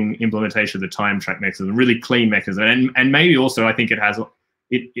interesting implementation of the time track mechanism, a really clean mechanism, and maybe also I think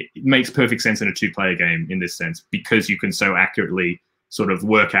it makes perfect sense in a 2-player game in this sense, because you can so accurately sort of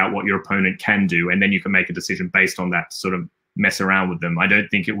work out what your opponent can do, and then you can make a decision based on that to sort of mess around with them. I don't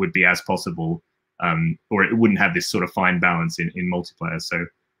think it would be as possible, or it wouldn't have this sort of fine balance in multiplayer.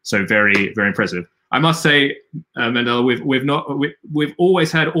 So very, very impressive. I must say, Mandela, we've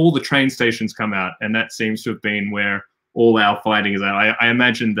always had all the train stations come out, and that seems to have been where all our fighting is at. I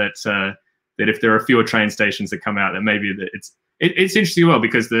imagine that that if there are fewer train stations that come out, then maybe it's interesting as well,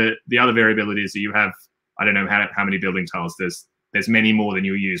 because the other variability is that you have, I don't know how many building tiles. There's many more than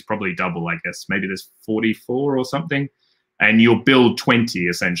you use, probably double, I guess. Maybe there's 44 or something, and you'll build 20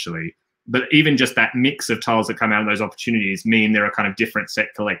 essentially. But even just that mix of tiles that come out of those opportunities mean there are kind of different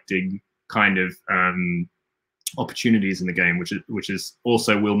set collecting kind of opportunities in the game, which is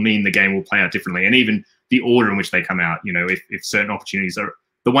also will mean the game will play out differently. And even the order in which they come out, if certain opportunities are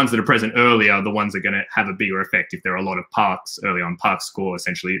the ones that are present early are the ones that are going to have a bigger effect. If there are a lot of parks early on, parks score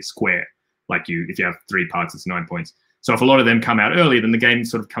essentially it's square. Like if you have 3 parks, it's 9 points. So if a lot of them come out early, then the game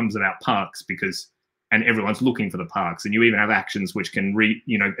sort of comes about parks and everyone's looking for the parks. And you even have actions which can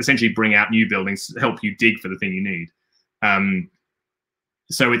essentially bring out new buildings, help you dig for the thing you need.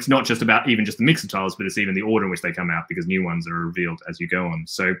 So it's not just about even just the mix of tiles, but it's even the order in which they come out, because new ones are revealed as you go on.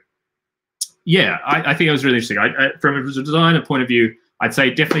 So yeah, I think it was really interesting. From a designer point of view, I'd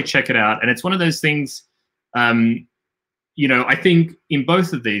say definitely check it out. And it's one of those things, I think in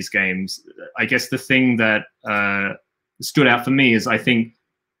both of these games, I guess the thing that stood out for me is I think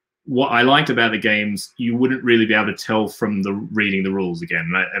what I liked about the games, you wouldn't really be able to tell from the reading the rules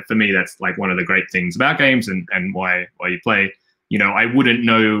again. For me, that's like one of the great things about games and why you play. You know, I wouldn't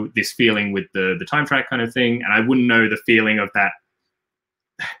know this feeling with the time track kind of thing, and I wouldn't know the feeling of that,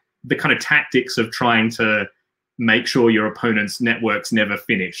 the kind of tactics of trying to make sure your opponent's networks never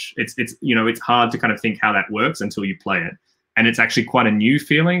finish. It's you know, it's hard to kind of think how that works until you play it, and it's actually quite a new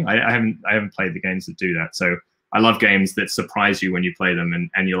feeling. I haven't played the games that do that, so I love games that surprise you when you play them,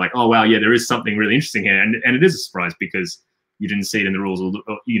 and you're like, oh wow, yeah, there is something really interesting here, and it is a surprise because you didn't see it in the rules,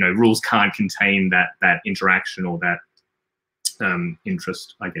 or you know, rules can't contain that interaction or that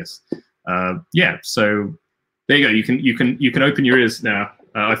interest, I guess. Yeah, so there you go. You can open your ears now.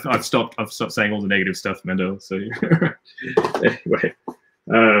 I've stopped saying all the negative stuff, Mendel. So anyway,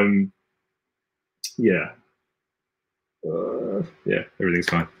 yeah, yeah, everything's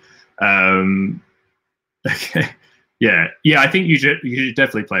fine. Okay, yeah. I think you should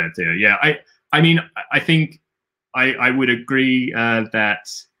definitely play it there. Yeah, I mean, I think I would agree that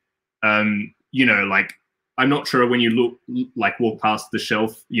you know, like, I'm not sure when you walk past the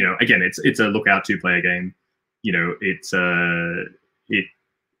shelf. You know, again, it's a lookout 2-player game. You know,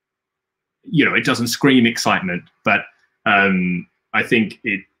 you know, it doesn't scream excitement, but I think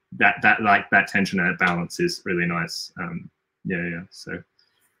that tension and that balance is really nice. Yeah. So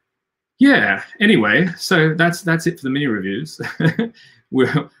yeah. Anyway, so that's it for the mini reviews.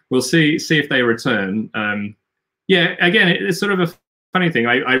 we'll see if they return. Yeah. Again, it's sort of a funny thing.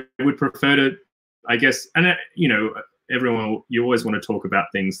 I would prefer to, I guess, and you know, you always want to talk about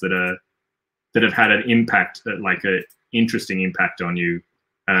things that have had an impact, like an interesting impact on you,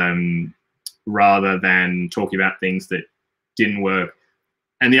 rather than talking about things that didn't work.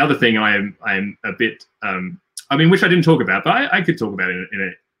 And the other thing I'm a bit, I mean, which I didn't talk about, but I could talk about it in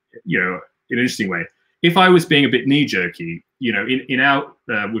a you know, in an interesting way. If I was being a bit knee jerky, you know, in our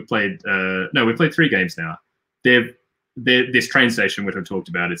we've played 3 games now. This train station, which I talked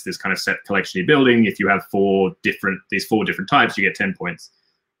about, it's this kind of set collection you're building. If you have these four different types, you get 10 points.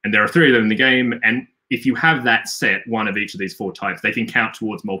 And there are 3 of them in the game. And if you have that set, one of each of these 4 types, they can count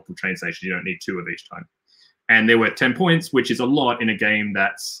towards multiple train stations. You don't need 2 of each time. And they're worth 10 points, which is a lot in a game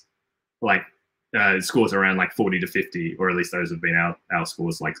that's like, scores around like 40 to 50, or at least those have been our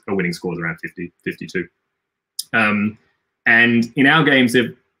scores, like a winning scores around 50, 52. And in our games,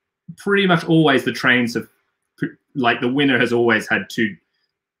 they've pretty much always, the trains have, like, the winner has always had 2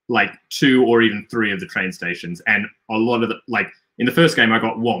 or even 3 of the train stations. And a lot of the, like, in the first game, I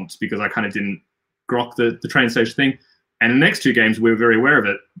got whomped because I kind of didn't grok the train station thing. And the next 2 games, we were very aware of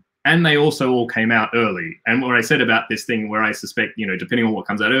it. And they also all came out early. And what I said about this thing where I suspect, you know, depending on what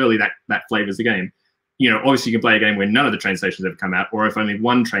comes out early, that flavors the game. You know, obviously you can play a game where none of the train stations ever come out, or if only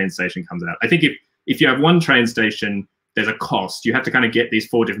 1 train station comes out. I think if you have 1 train station, there's a cost. You have to kind of get these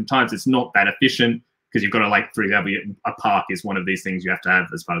 4 different types. It's not that efficient because you've got to, like, for example, a park is one of these things you have to have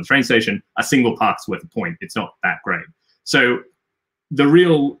as part of the train station. A single park's worth a point. It's not that great. So the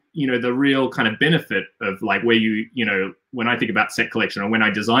real kind of benefit of, like, where you know, when I think about set collection, or when I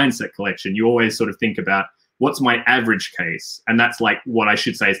design set collection, you always sort of think about what's my average case, and that's like what I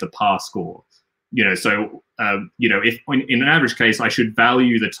should say is the par score. You know, so you know, if in an average case, I should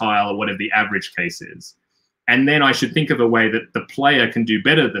value the tile or whatever the average case is, and then I should think of a way that the player can do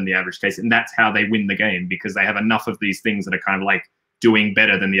better than the average case, and that's how they win the game, because they have enough of these things that are kind of like doing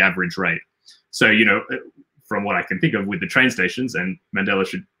better than the average rate. So, you know, from what I can think of with the train stations, and Mandela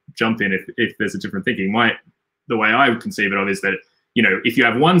should jump in if there's a different thinking. The way I would conceive it of is that, you know, if you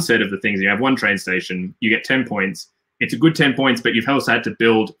have 1 set of the things, you have 1 train station, you get 10 points. It's a good 10 points, but you've also had to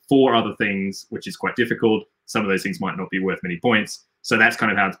build 4 other things, which is quite difficult. Some of those things might not be worth many points. So that's kind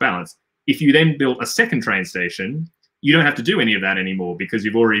of how it's balanced. If you then build a second train station, you don't have to do any of that anymore because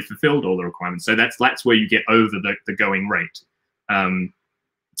you've already fulfilled all the requirements. So that's where you get over the going rate. And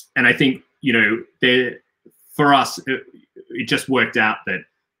I think, you know, for us, it just worked out that,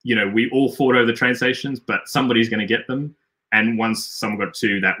 you know, we all fought over the train stations, but somebody's going to get them. And once someone got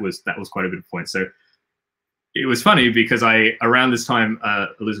 2, that was quite a bit of points. So it was funny because around this time,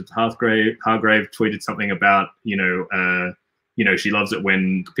 Elizabeth Hargrave tweeted something about, you know, she loves it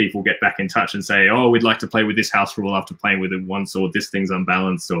when people get back in touch and say, oh, we'd like to play with this house rule after playing with it once, or this thing's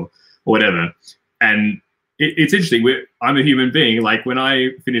unbalanced, or whatever. And it's interesting. I'm a human being. Like, when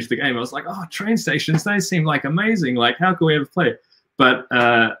I finished the game, I was like, oh, train stations, they seem like amazing. Like, how can we ever play it? But,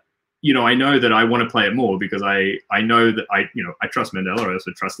 you know, I know that I want to play it more because I know that I trust Mandela. I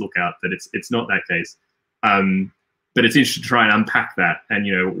also trust Lookout that it's not that case. But it's interesting to try and unpack that, and,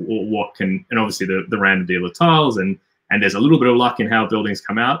 you know, what can, and obviously the random deal of tiles, and there's a little bit of luck in how buildings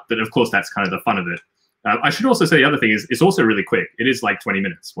come out. But of course, that's kind of the fun of it. I should also say the other thing is it's also really quick. It is like 20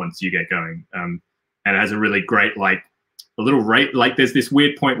 minutes once you get going, and it has a really great like a little rate. Like there's this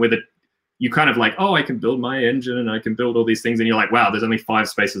weird point where you kind of like, oh, I can build my engine and I can build all these things, and you're like, wow, there's only 5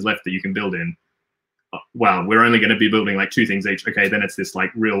 spaces left that you can build in. Wow, we're only going to be building like 2 things each. Okay, then it's this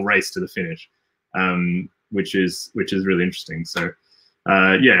like real race to the finish, which is really interesting. So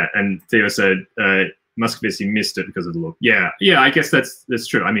yeah, and Theo said Muscovici missed it because of the look. Yeah, I guess that's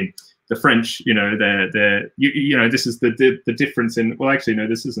true. I mean, the French, you know, you know, this is the difference in. Well, actually, no,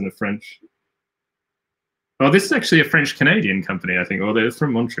 this isn't a French. Oh, this is actually a French-Canadian company, I think. Or they're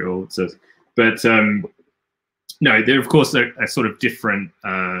from Montreal, it says. But no, they're of course a sort of different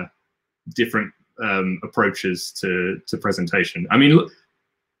approaches to presentation. I mean,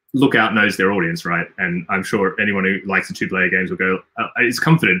 Lookout knows their audience, right? And I'm sure anyone who likes the 2-player games will go is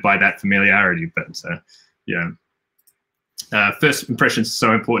comforted by that familiarity. But yeah, first impressions are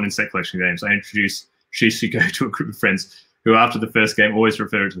so important in set collection games. I introduced Shishigo to a group of friends who, after the first game, always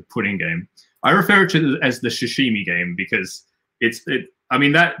refer to the pudding game. I refer to it as the sashimi game because I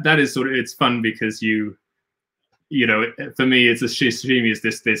mean that is sort of, it's fun because you know, for me, it's a sashimi is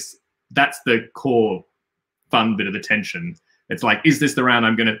this that's the core fun bit of the tension. It's like, is this the round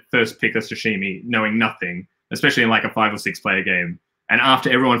I'm going to first pick a sashimi, knowing nothing, especially in like a 5 or 6 player game. And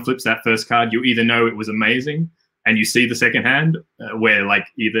after everyone flips that first card, you either know it was amazing and you see the second hand where like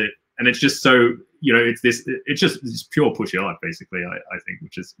either, and it's just so, you know, it's just pure push your luck basically, I think,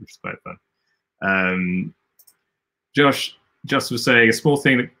 which is quite fun. Josh was saying a small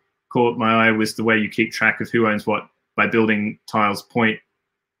thing that caught my eye was the way you keep track of who owns what by building tiles point.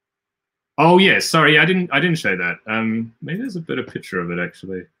 Oh yeah, sorry, I didn't show that. Maybe there's a better picture of it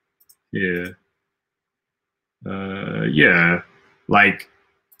actually. Yeah. Yeah, like,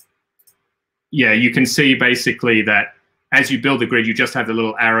 yeah, you can see basically that as you build the grid, you just have the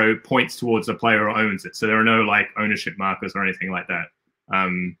little arrow points towards the player who owns it. So there are no like ownership markers or anything like that.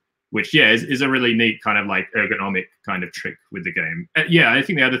 Which yeah is a really neat kind of like ergonomic kind of trick with the game. Yeah, I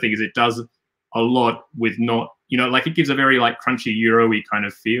think the other thing is it does a lot with not, you know, like it gives a very like crunchy Euro-y kind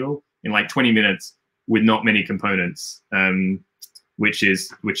of feel in like 20 minutes with not many components, which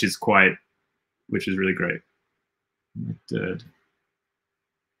is really great.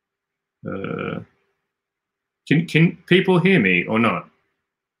 Can people hear me or not?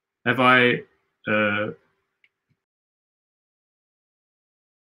 Have I?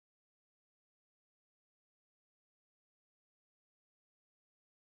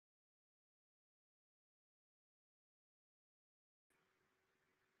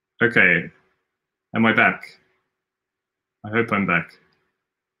 Okay, am I back? I hope I'm back.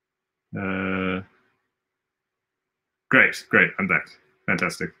 Great, I'm back.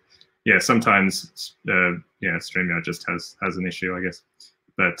 Fantastic. Yeah, sometimes yeah, StreamYard just has an issue, I guess.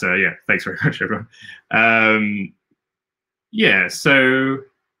 But yeah, thanks very much, everyone. Yeah, so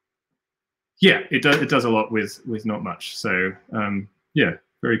yeah, it does a lot with not much. So yeah,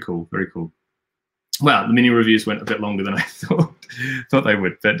 very cool. Wow, the mini reviews went a bit longer than I thought they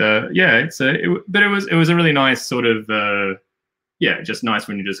would, but yeah, it was a really nice sort of yeah, just nice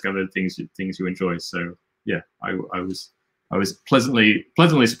when you discover things you enjoy. So yeah, I was pleasantly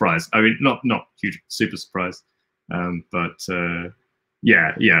surprised. I mean, not huge, super surprised, but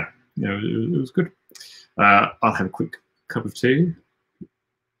yeah, you know, it was good. I'll have a quick cup of tea.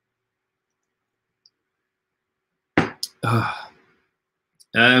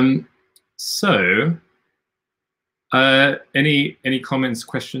 So, any comments,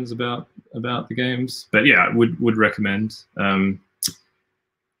 questions about the games? But yeah, would recommend.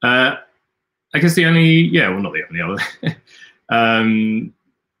 I guess the only, well, not the only other.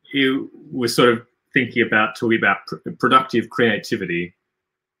 You were sort of talking about productive creativity,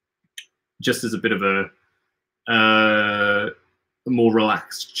 just as a bit of a more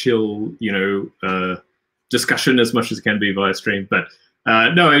relaxed, chill, you know, discussion as much as it can be via stream. But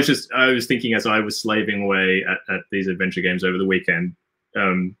no, I was thinking as I was slaving away at these adventure games over the weekend,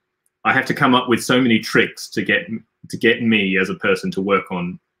 I have to come up with so many tricks to get me as a person to work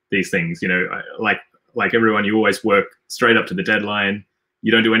on these things. You know, like everyone, you always work straight up to the deadline.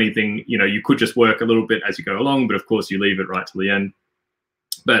 You don't do anything. You know, you could just work a little bit as you go along, but of course you leave it right till the end.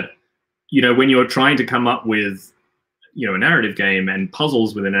 But you know, when you're trying to come up with, you know, a narrative game and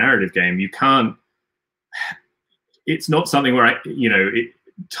puzzles with a narrative game, you can't. It's not something where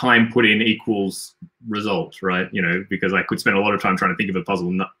time put in equals result, right? You know, because I could spend a lot of time trying to think of a puzzle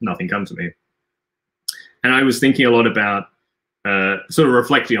and nothing come to me. And I was thinking a lot about sort of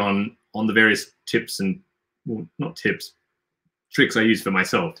reflecting on the various tips and, well, not tips, tricks I use for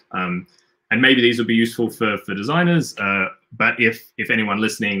myself. And maybe these would be useful for designers, but if anyone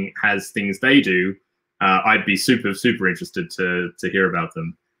listening has things they do, I'd be super interested to hear about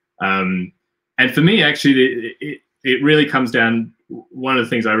them. And for me, actually, it really comes down. One of the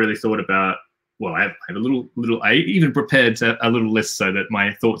things I really thought about. Well, I have a little. I even prepared a little list so that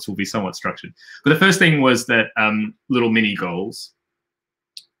my thoughts will be somewhat structured. But the first thing was that little mini goals.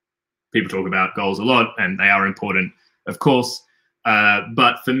 People talk about goals a lot, and they are important, of course.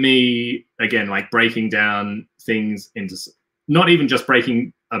 But for me, again, like breaking down things into, not even just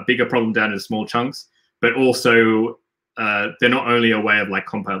breaking a bigger problem down into small chunks, but also they're not only a way of like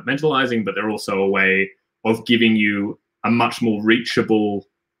compartmentalizing, but they're also a way of giving you a much more reachable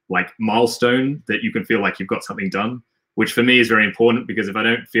like milestone that you can feel like you've got something done, which for me is very important, because if I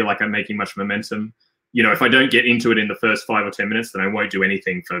don't feel like I'm making much momentum, you know, if I don't get into it in the first 5 or 10 minutes, then I won't do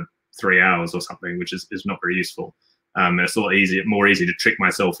anything for 3 hours or something, which is not very useful. And it's a lot more easy to trick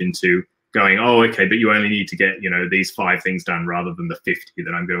myself into going, oh, okay, but you only need to get, you know, these 5 things done rather than the 50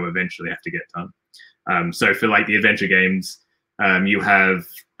 that I'm going to eventually have to get done. So for like the adventure games, you have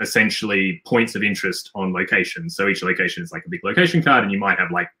essentially points of interest on locations. So each location is like a big location card, and you might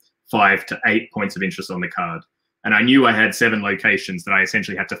have like 5 to 8 points of interest on the card. And I knew I had 7 locations that I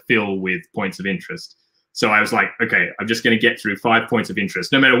essentially had to fill with points of interest. So I was like, okay, I'm just going to get through 5 points of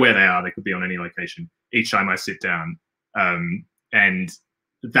interest, no matter where they are. They could be on any location each time I sit down. And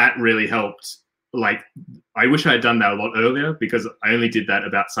that really helped. Like, I wish I had done that a lot earlier, because I only did that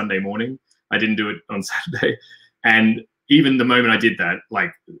about Sunday morning. I didn't do it on Saturday. And even the moment I did that,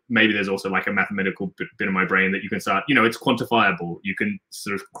 like maybe there's also like a mathematical bit of my brain that you can start, you know, it's quantifiable. You can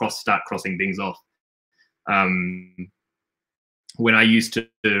sort of start crossing things off. When I used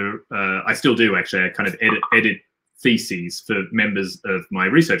to, I still do actually, I kind of edit theses for members of my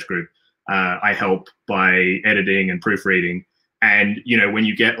research group. I help by editing and proofreading. And, you know, when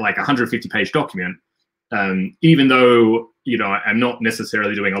you get like a 150-page document, even though, you know, I'm not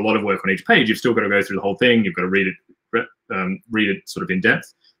necessarily doing a lot of work on each page, you've still got to go through the whole thing. You've got to read it sort of in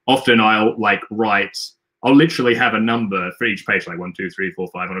depth. Often I'll like I'll literally have a number for each page, like 1, 2, 3, 4,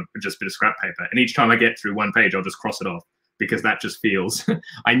 5 on just a bit of scrap paper. And each time I get through one page, I'll just cross it off, because that just feels,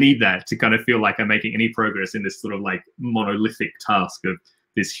 I need that to kind of feel like I'm making any progress in this sort of like monolithic task of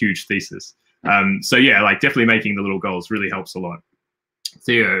this huge thesis. So yeah, like definitely making the little goals really helps a lot.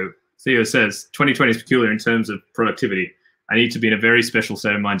 Theo says, 2020 is peculiar in terms of productivity. I need to be in a very special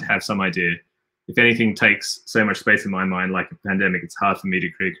state of mind to have some idea. If anything takes so much space in my mind, like a pandemic, it's hard for me to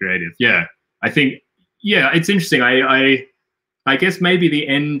create creative. Yeah, I think, yeah, it's interesting. I guess maybe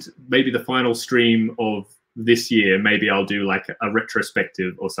the final stream of this year, maybe I'll do like a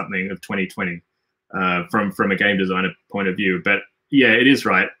retrospective or something of 2020 from a game designer point of view. But yeah, it is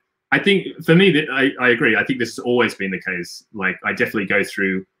right. I think for me, that I agree. I think this has always been the case. Like I definitely go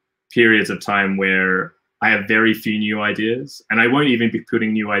through periods of time where I have very few new ideas, and I won't even be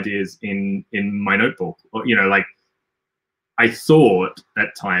putting new ideas in my notebook. Or, you know, like I thought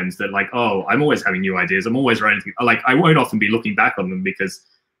at times that like, oh, I'm always having new ideas. I'm always writing. Like I won't often be looking back on them, because,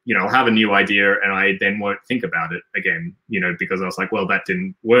 you know, I'll have a new idea and I then won't think about it again, you know, because I was like, well, that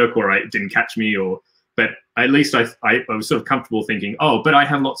didn't work, or it didn't catch me, but at least I was sort of comfortable thinking, oh, but I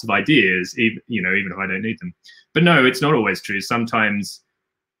have lots of ideas, even if I don't need them. But no, it's not always true. Sometimes,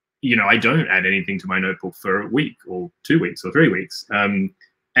 you know, I don't add anything to my notebook for a week or 2 weeks or 3 weeks.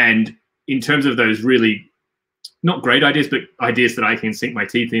 And in terms of those really not great ideas, but ideas that I can sink my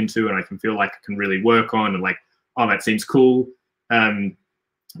teeth into and I can feel like I can really work on, and like, oh, that seems cool.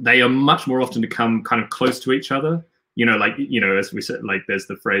 They are much more often to come kind of close to each other. You know, like, you know, as we said, like there's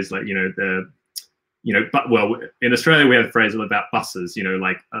the phrase like, but well, in Australia we have a phrase about buses. You know,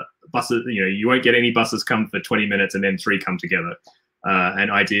 like buses. You know, you won't get any buses come for 20 minutes and then 3 come together. And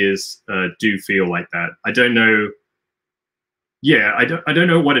ideas do feel like that. I don't know. Yeah, I don't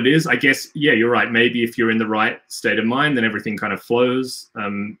know what it is. I guess, yeah, you're right. Maybe if you're in the right state of mind, then everything kind of flows.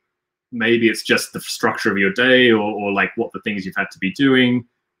 Maybe it's just the structure of your day, or like what the things you've had to be doing.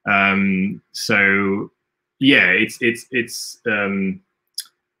 So yeah, it's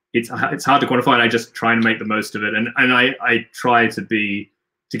hard to quantify, and I just try and make the most of it. And I try to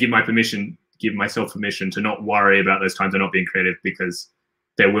give myself permission to not worry about those times of not being creative, because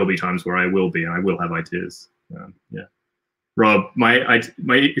there will be times where I will be, and I will have ideas. Yeah. Rob, my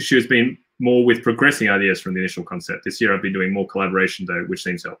issue has been more with progressing ideas from the initial concept. This year I've been doing more collaboration though, which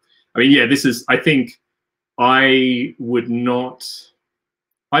seems to help. I mean, yeah, I think I would not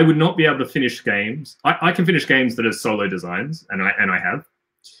be able to finish games. I can finish games that are solo designs, and I have,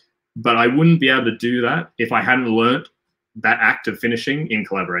 but I wouldn't be able to do that if I hadn't learnt that act of finishing in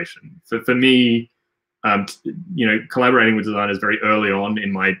collaboration. For me, you know, collaborating with designers very early on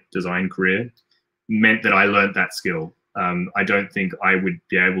in my design career meant that I learnt that skill. I don't think I would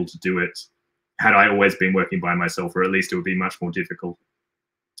be able to do it had I always been working by myself, or at least it would be much more difficult.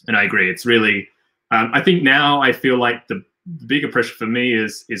 And I agree. It's really, I think now I feel like the bigger pressure for me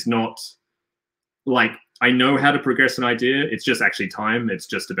is not like, I know how to progress an idea. It's just actually time. It's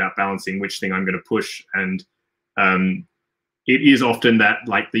just about balancing which thing I'm going to push. And it is often that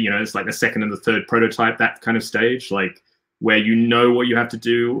like it's like the second and the third prototype, that kind of stage, like where you know what you have to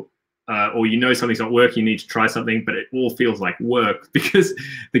do, or you know something's not working, you need to try something, but it all feels like work because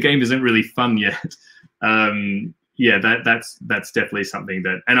the game isn't really fun yet. Yeah, that's definitely something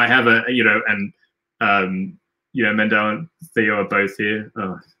that, and I have a, Mendel and Theo are both here.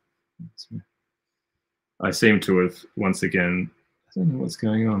 Oh, I seem to have, once again, I don't know what's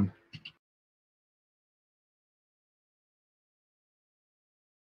going on.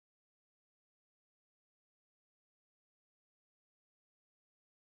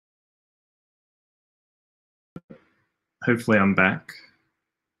 Hopefully I'm back.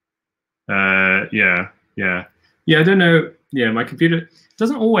 Yeah, I don't know. Yeah, my computer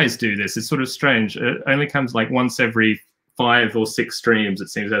doesn't always do this. It's sort of strange. It only comes like once every 5 or 6 streams. It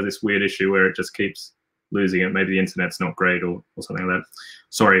seems to have this weird issue where it just keeps losing it. Maybe the internet's not great or something like that.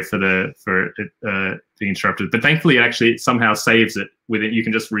 Sorry for it being interrupted. But thankfully, actually, it somehow saves it with it. You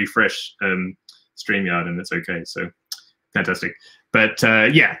can just refresh StreamYard and it's okay. So fantastic. But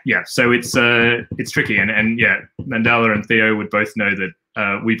yeah. So it's tricky, and yeah, Mandela and Theo would both know that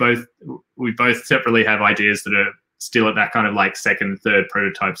we both separately have ideas that are still at that kind of like second, third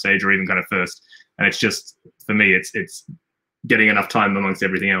prototype stage, or even kind of first. And it's just, for me, it's getting enough time amongst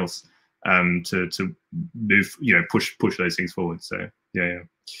everything else to move, push those things forward. So yeah.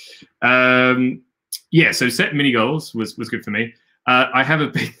 So set mini goals was good for me. I have a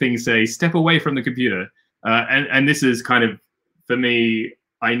big thing say step away from the computer, and this is kind of, for me,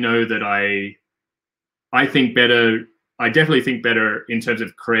 I know that I think better. I definitely think better in terms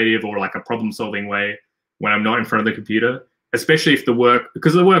of creative or like a problem-solving way when I'm not in front of the computer, especially if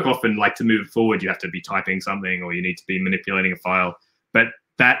because the work often, like, to move forward, you have to be typing something or you need to be manipulating a file. But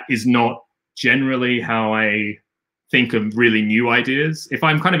that is not generally how I think of really new ideas. If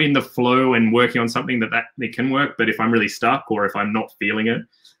I'm kind of in the flow and working on something that it can work, but if I'm really stuck or if I'm not feeling it,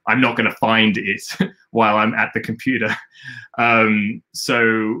 I'm not going to find it while I'm at the computer.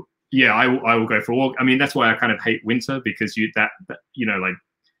 So yeah, I will go for a walk. I mean, that's why I kind of hate winter, because like,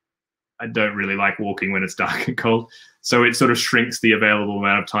 I don't really like walking when it's dark and cold. So it sort of shrinks the available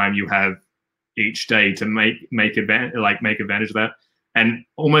amount of time you have each day to make advantage of that. And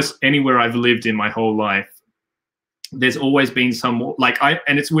almost anywhere I've lived in my whole life, there's always been some,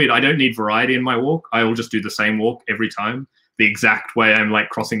 and it's weird, I don't need variety in my walk. I will just do the same walk every time, the exact way I'm like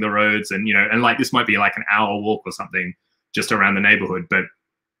crossing the roads, and and like this might be like an hour walk or something just around the neighborhood. But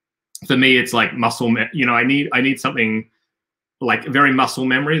for me, it's like muscle, I need something like very muscle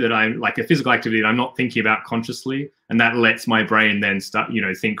memory, that I'm like a physical activity that I'm not thinking about consciously, and that lets my brain then start,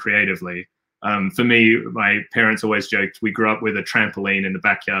 think creatively. For me, my parents always joked, we grew up with a trampoline in the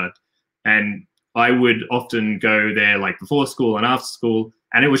backyard, and I would often go there like before school and after school,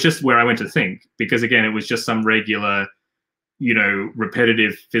 and it was just where I went to think, because again, it was just some regular,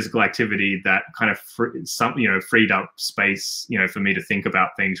 repetitive physical activity that kind of freed up space, for me to think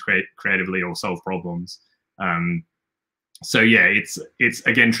about things creatively or solve problems. So yeah, it's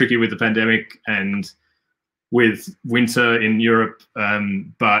again tricky with the pandemic and with winter in Europe,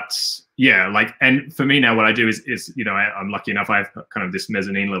 but yeah, and for me now, what I do is I'm lucky enough, I have kind of this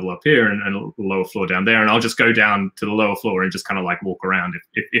mezzanine level up here and a lower floor down there, and I'll just go down to the lower floor and just kind of like walk around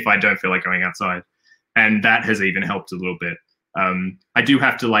if I don't feel like going outside, and that has even helped a little bit. I do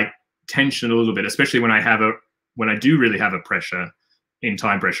have to like tension a little bit, especially when I do really have a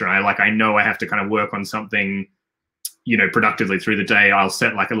time pressure. I know I have to kind of work on something, productively through the day. I'll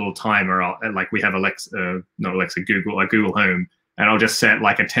set like a little timer. We have Google Home, and I'll just set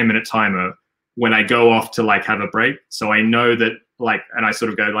like a 10-minute timer when I go off to like have a break. So I know that and I sort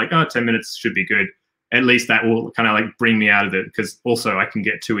of go like, oh, 10 minutes should be good. At least that will kind of like bring me out of it, because also I can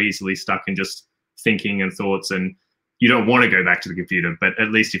get too easily stuck in just thinking and thoughts, and you don't want to go back to the computer. But at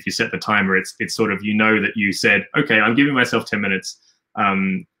least if you set the timer, it's sort of, that you said, okay, I'm giving myself 10 minutes.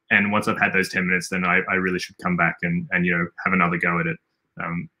 And once I've had those 10 minutes, then I really should come back and have another go at it,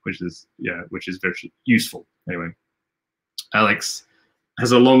 which is very useful. Anyway, Alex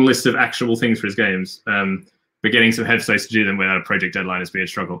has a long list of actionable things for his games, but getting some headspace to do them without a project deadline has been a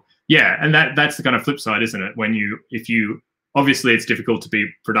struggle. Yeah, and that's the kind of flip side, isn't it? If you obviously, it's difficult to be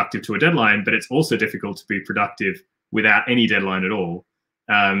productive to a deadline, but it's also difficult to be productive without any deadline at all.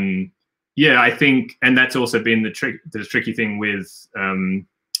 Yeah, I think, and that's also been the tricky thing with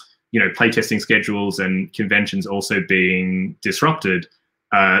playtesting schedules and conventions also being disrupted.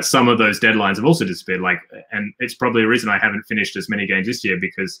 some of those deadlines have also disappeared. Like, and it's probably a reason I haven't finished as many games this year,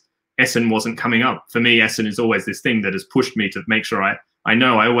 because Essen wasn't coming up. For me, Essen is always this thing that has pushed me to make sure I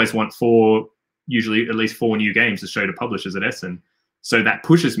know I always want usually at least 4 new games to show to publishers at Essen. So that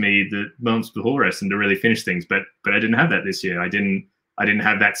pushes me the months before Essen to really finish things. But I didn't have that this year. I didn't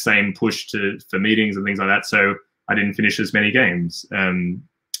have that same push for meetings and things like that. So I didn't finish as many games. And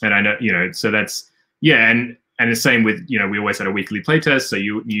I know, so that's, yeah. And the same with, we always had a weekly playtest. So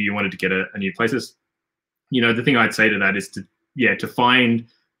you wanted to get a new playtest. The thing I'd say to that is to find,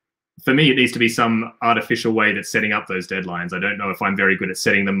 for me, it needs to be some artificial way that's setting up those deadlines. I don't know if I'm very good at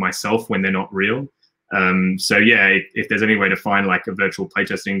setting them myself when they're not real. So yeah, if there's any way to find like a virtual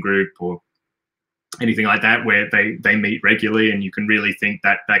playtesting group or anything like that where they meet regularly, and you can really think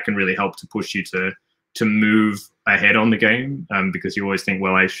that can really help to push you to move ahead on the game, because you always think,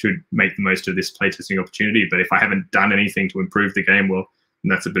 well, I should make the most of this playtesting opportunity, but if I haven't done anything to improve the game, well,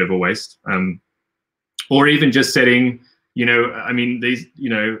 that's a bit of a waste. Or even just setting,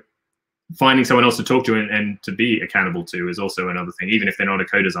 finding someone else to talk to and to be accountable to is also another thing, even if they're not a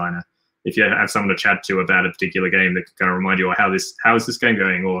co-designer. If you have someone to chat to about a particular game that can kind of remind you, how is this game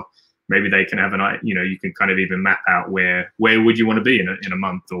going, or maybe they can have you can kind of even map out where would you want to be in a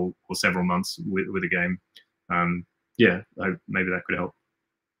month or several months with a game. Maybe that could help.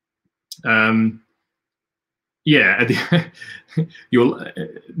 You'll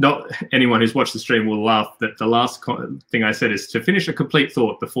not anyone who's watched the stream will laugh that the last thing I said is to finish a complete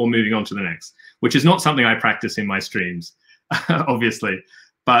thought before moving on to the next, which is not something I practice in my streams, obviously.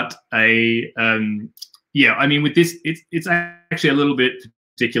 But with this, it's actually a little bit,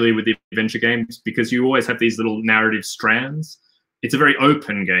 particularly with the adventure games, because you always have these little narrative strands. It's a very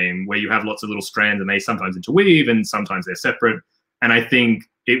open game where you have lots of little strands, and they sometimes interweave and sometimes they're separate. And I think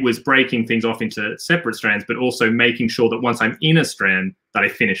it was breaking things off into separate strands, but also making sure that once I'm in a strand that I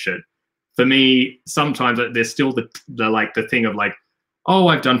finish it. For me, sometimes there's still the thing of like, oh,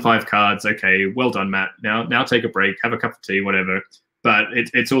 I've done 5 cards. Okay, well done, Matt. Now take a break, have a cup of tea, whatever. But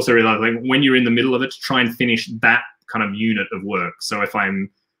it's also really like when you're in the middle of it, to try and finish that kind of unit of work. So if I'm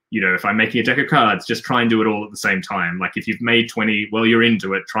making a deck of cards, just try and do it all at the same time. Like if you've made 20, well, you're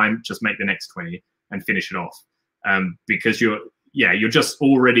into it, try and just make the next 20 and finish it off. Because you're just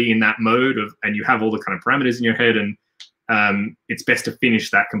already in that mode and you have all the kind of parameters in your head, and it's best to finish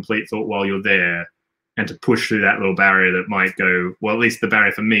that complete thought while you're there and to push through that little barrier that might go, well, at least the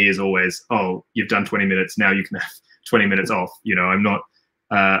barrier for me is always, oh, you've done 20 minutes, now you can have 20 minutes off. I'm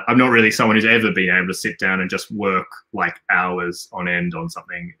not really someone who's ever been able to sit down and just work like hours on end on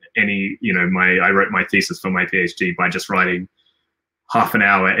something. I wrote my thesis for my PhD by just writing half an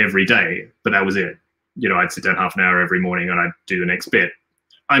hour every day, but that was it. I'd sit down half an hour every morning and I'd do the next bit.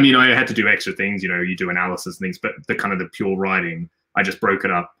 I had to do extra things, you do analysis and things, but the kind of the pure writing, I just broke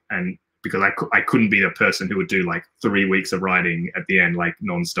it up, and because I couldn't be the person who would do like 3 weeks of writing at the end, like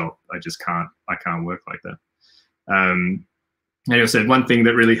nonstop. I can't work like that. And I said one thing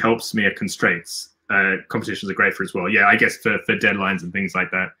that really helps me are constraints. Competitions are great for as well. Yeah, I guess for deadlines and things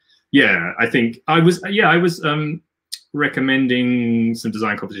like that. Yeah, I think I was recommending some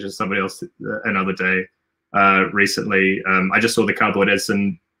design competitions to somebody else another day recently. I just saw the Cardboard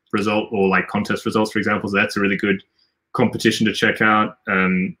Edison result, or like contest results, for example. So that's a really good competition to check out.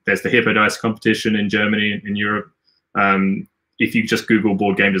 There's the Hippo Dice competition in Germany, in Europe. If you just Google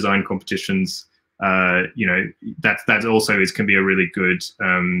board game design competitions, that also can be a really good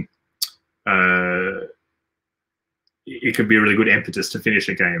it could be a really good impetus to finish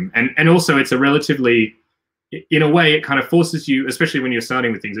a game. And also it's a relatively, in a way, it kind of forces you, especially when you're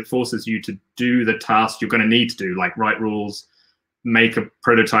starting with things, it forces you to do the tasks you're going to need to do, like write rules, make a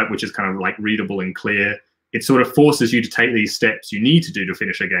prototype which is kind of like readable and clear. It sort of forces you to take these steps you need to do to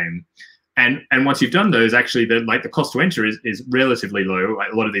finish a game. And once you've done those, actually the cost to enter is relatively low.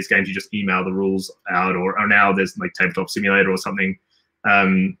 Like a lot of these games, you just email the rules out, or now there's like Tabletop Simulator or something.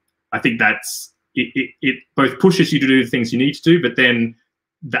 I think that's it both pushes you to do the things you need to do, but then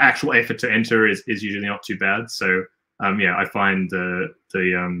the actual effort to enter is usually not too bad. So I find the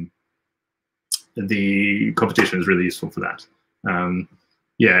competition is really useful for that. And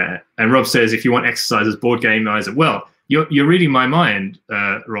Rob says, if you want exercises, board gameizer. Well, you're reading my mind,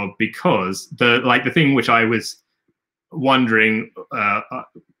 Rob, because the thing which I was wondering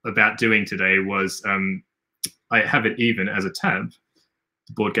about doing today was I have it even as a tab.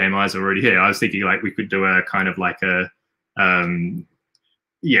 The board gameizer already here. I was thinking like we could do a kind of like a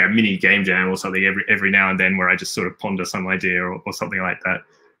mini game jam or something every now and then, where I just sort of ponder some idea or something like that.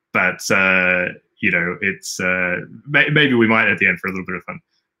 But it's maybe we might at the end for a little bit of fun.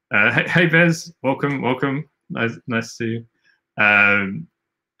 Hey Bez, welcome. Nice to see you.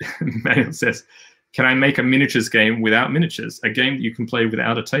 Manuel says, can I make a miniatures game without miniatures? A game that you can play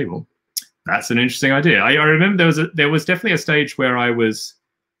without a table? That's an interesting idea. I remember there was definitely a stage where I was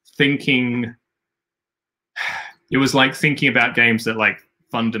thinking, it was like thinking about games that like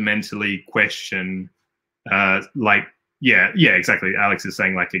fundamentally question, exactly. Alex is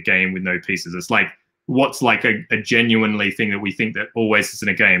saying like a game with no pieces. It's like, what's like a genuinely thing that we think that always is in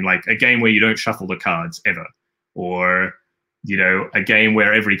a game, like a game where you don't shuffle the cards ever, or a game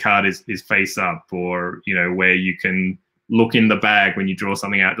where every card is face up, or where you can look in the bag when you draw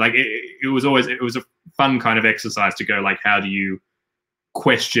something out. Like it was a fun kind of exercise to go like, how do you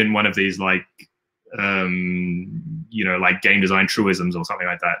question one of these like like game design truisms or something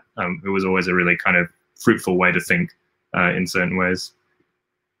like that. It was always a really kind of fruitful way to think in certain ways.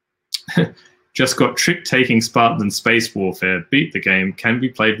 Just got trick-taking Spartan and Space Warfare. Beat the game. Can be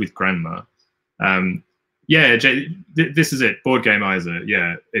played with grandma. Yeah, this is it. Board Game Isa.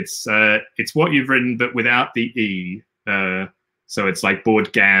 Yeah, it's what you've written, but without the E. So it's like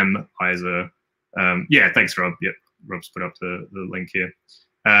Board Gam Isa. Yeah, thanks, Rob. Yep, Rob's put up the link here.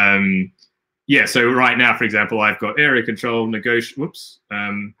 Yeah, so right now, for example, I've got area control,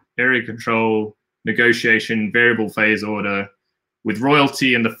 negotiation, variable phase order, with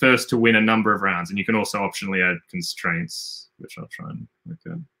royalty and the first to win a number of rounds. And you can also optionally add constraints, which I'll try and look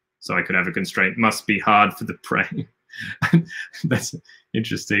at. So I could have a constraint, must be hard for the prey. That's an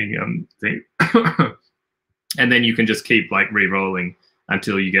interesting thing. And then you can just keep like re-rolling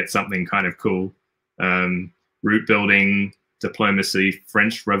until you get something kind of cool. Route building, diplomacy,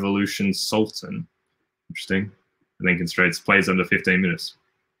 French Revolution, Sultan. Interesting. And then constraints, plays under 15 minutes.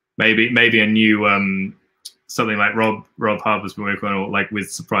 Maybe a new something like Rob Harper's been working on, or like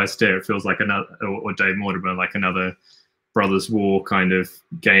with Surprise Stare. It feels like another, or Dave Mortimer, like another Brothers War kind of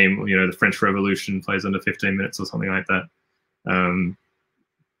game. The French Revolution plays under 15 minutes or something like that.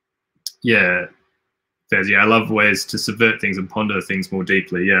 Yeah, I love ways to subvert things and ponder things more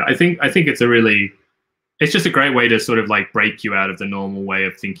deeply. Yeah, I think it's just a great way to sort of like break you out of the normal way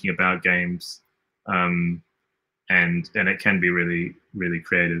of thinking about games, and it can be really, really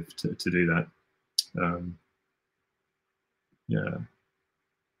creative to do that. Yeah,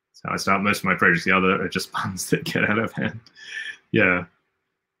 that's how I start most of my projects. The other are just puns that get out of hand. Yeah,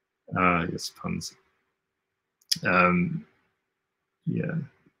 yes, puns. Yeah.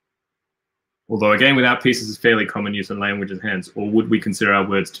 Although a game without pieces is fairly common use in language and hands, or would we consider our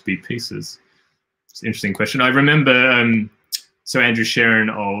words to be pieces? It's an interesting question. I remember, so Andrew Sharon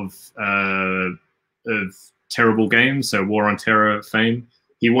of Terrible Games, so War on Terror fame,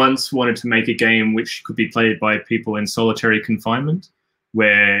 he once wanted to make a game which could be played by people in solitary confinement,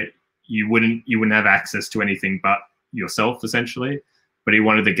 where you wouldn't have access to anything but yourself, essentially. But he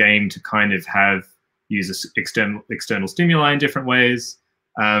wanted the game to kind of use external stimuli in different ways.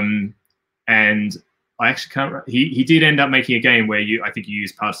 And I actually can't. He did end up making a game where I think you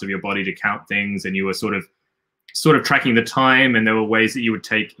use parts of your body to count things, and you were sort of tracking the time, and there were ways that you would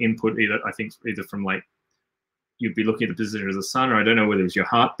take input either from like, you'd be looking at the position of the sun, or I don't know whether it was your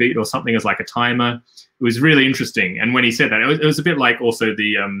heartbeat or something as like a timer. It was really interesting. And when he said that, it was a bit like also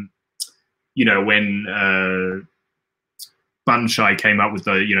the, when Bunshai came up with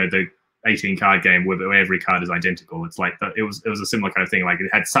the 18 card game where every card is identical. It's like it was a similar kind of thing. Like it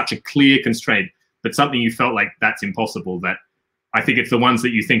had such a clear constraint, but something you felt like that's impossible. That I think it's the ones that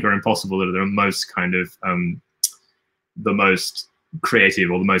you think are impossible that are the most kind of the most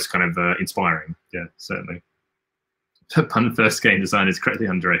creative or the most kind of inspiring. Yeah, certainly. Pun first game design is greatly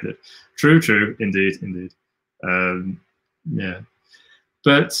underrated. True, indeed. Yeah,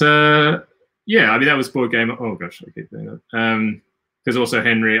 but yeah, I mean that was Board Game. Oh gosh, I keep doing that. Because also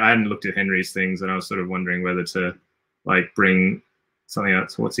Henry, I hadn't looked at Henry's things, and I was sort of wondering whether to like bring something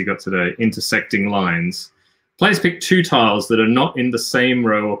out. So what's he got today? Intersecting lines. Players pick two tiles that are not in the same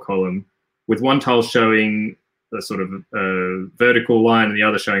row or column, with one tile showing a sort of vertical line and the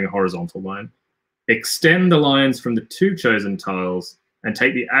other showing a horizontal line. Extend the lines from the two chosen tiles and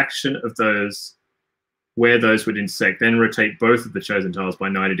take the action of those where those would intersect. Then rotate both of the chosen tiles by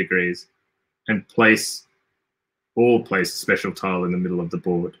 90 degrees and place a special tile in the middle of the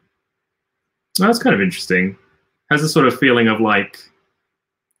board. Well, that's kind of interesting. Has a sort of feeling of like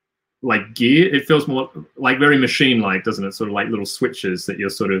gear. It feels more like very machine-like, doesn't it? Sort of like little switches that you're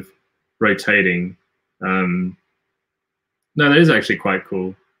sort of rotating. No, that is actually quite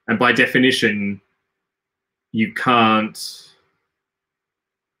cool. And by definition, you can't.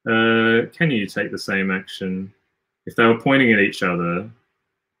 Can you take the same action if they were pointing at each other?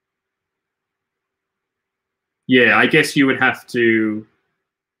 Yeah, I guess you would have to.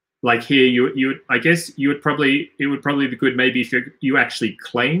 like here, I guess it would probably be good maybe if you actually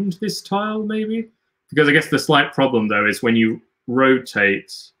claimed this tile, maybe, because I guess the slight problem though is when you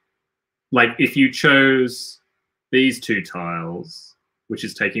rotate, like if you chose these two tiles, which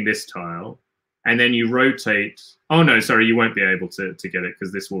is taking this tile, and then you rotate. Oh no, sorry, you won't be able to get it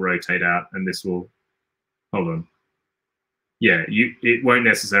because this will rotate out and this will. Hold on. Yeah, you won't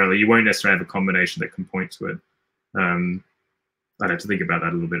necessarily have a combination that can point to it. I'd have to think about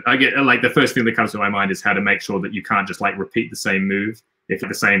that a little bit. I get like the first thing that comes to my mind is how to make sure that you can't just like repeat the same move if at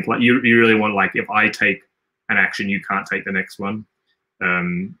the same place. You really want, like, if I take an action, you can't take the next one.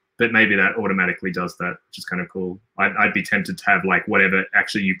 But maybe that automatically does that, which is kind of cool. I'd be tempted to have like whatever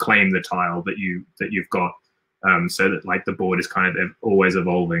actually you claim the tile that you've got, so that like the board is kind of always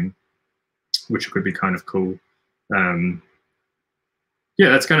evolving, which could be kind of cool. Yeah,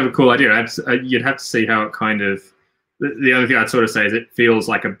 that's kind of a cool idea. You'd have to see how it kind of. The only thing I'd sort of say is it feels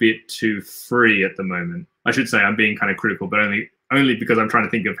like a bit too free at the moment. I should say I'm being kind of critical, but only because I'm trying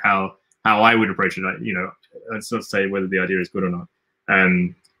to think of how I would approach it. Let's not say whether the idea is good or not.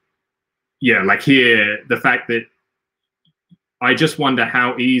 Yeah, like here, the fact that I just wonder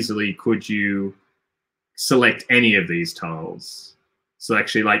how easily could you select any of these tiles. So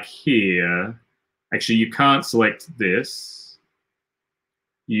actually, like here, actually you can't select this.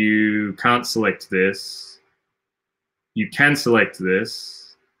 You can't select this. You can select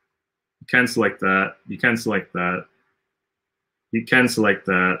this. You can select that. You can select that. You can select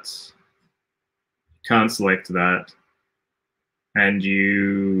that. You can't select that. And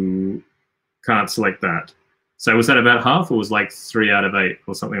you can't select that. So was that about half, or was like 3 out of 8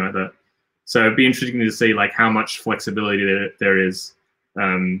 or something like that? So it'd be interesting to see like how much flexibility there is.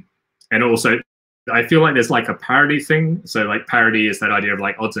 And also, I feel like there's like a parity thing. So like parity is that idea of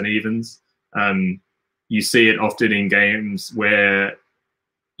like odds and evens. You see it often in games where,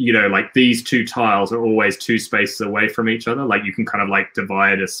 like these two tiles are always 2 spaces away from each other. Like you can kind of like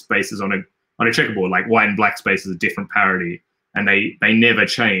divide spaces on a checkerboard, like white and black spaces are different parity, and they never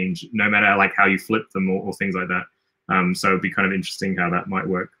change no matter like how you flip them or things like that. So it'd be kind of interesting how that might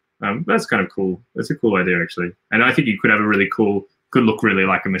work. That's kind of cool. That's a cool idea actually. And I think you could have a really cool, could look really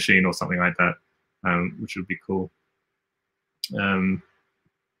like a machine or something like that, which would be cool.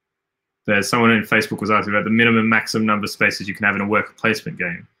 There's someone in Facebook was asking about the minimum maximum number of spaces you can have in a worker placement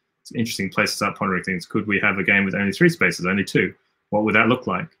game. It's an interesting place to start pondering things. Could we have a game with only 3 spaces, only 2? What would that look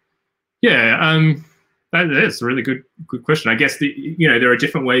like? Yeah, that's a really good question. I guess there are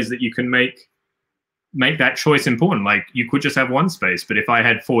different ways that you can make that choice important. Like you could just have 1 space, but if I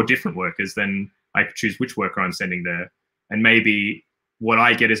had 4 different workers, then I could choose which worker I'm sending there. And maybe what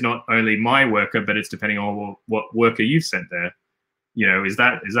I get is not only my worker, but it's depending on what worker you've sent there. Is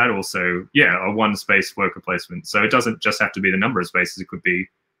that also, yeah, a 1 space worker placement? So it doesn't just have to be the number of spaces. It could be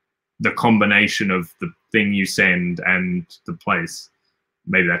the combination of the thing you send and the place.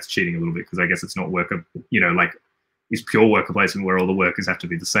 Maybe that's cheating a little bit because I guess it's not worker, like it's pure worker placement where all the workers have to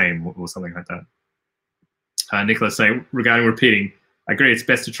be the same or something like that. Nicholas saying, regarding repeating, I agree it's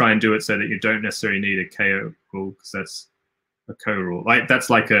best to try and do it so that you don't necessarily need a KO rule because that's a co rule. Like that's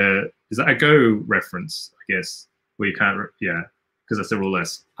like is that a Go reference, I guess, where you can't, yeah. Because that's the rule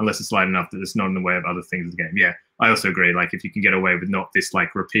unless it's light enough that it's not in the way of other things in the game. Yeah, I also agree. Like if you can get away with not this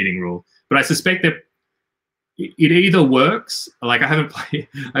like repeating rule, but I suspect that it either works. Like I haven't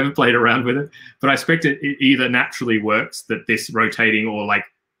played around with it, but I expect it either naturally works that this rotating or like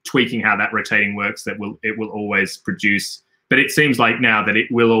tweaking how that rotating works that it will always produce. But it seems like now that it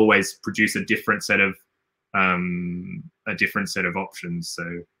will always produce a different set of options.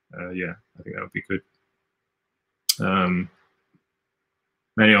 So yeah, I think that would be good.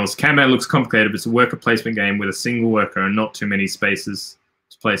 Manuals. Kanban looks complicated, but it's a worker placement game with a single worker and not too many spaces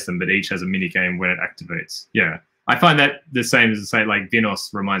to place them, but each has a mini game when it activates. Yeah, I find that the same as say like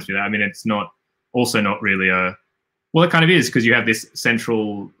Vinos reminds me of that. I mean, it's not really a, well, it kind of is because you have this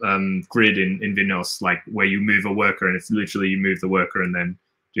central grid in Vinos, like where you move a worker and it's literally you move the worker and then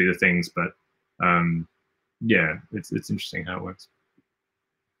do the things. But yeah, it's interesting how it works.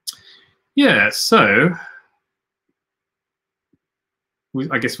 Yeah, so.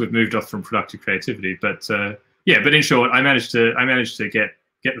 I guess we've moved off from productive creativity, but yeah. But in short, I managed to get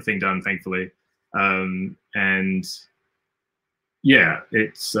the thing done, thankfully, and yeah,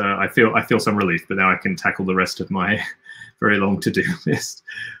 it's I feel some relief. But now I can tackle the rest of my very long to-do list,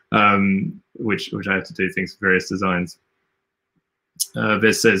 which I have to do things for various designs.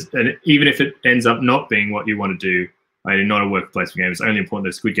 This says, and even if it ends up not being what you want to do, not a worker placement game. It's only important that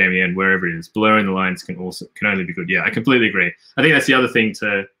it's a good game in the end, wherever it is. Blurring the lines can only be good. Yeah, I completely agree. I think that's the other thing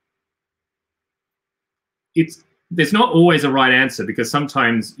there's not always a right answer, because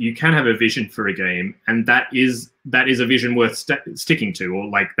sometimes you can have a vision for a game, and that is a vision worth sticking to, or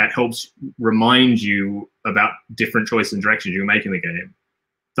like that helps remind you about different choices and directions you make in the game.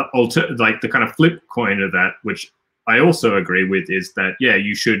 The kind of flip coin of that, which I also agree with, is that yeah,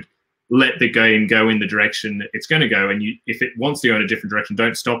 you should let the game go in the direction it's going to go, and if it wants to go in a different direction,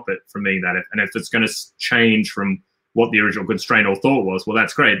 don't stop it from being that. And if it's going to change from what the original constraint or thought was, well,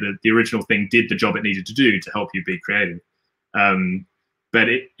 that's great. The original thing did the job it needed to do to help you be creative. But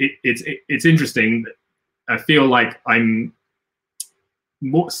it's interesting. I feel like I'm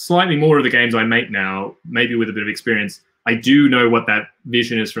slightly more of the games I make now, maybe with a bit of experience, I do know what that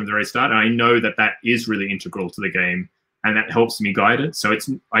vision is from the very start, and I know that that is really integral to the game, and that helps me guide it. So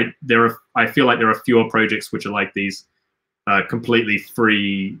I feel like there are fewer projects which are like these completely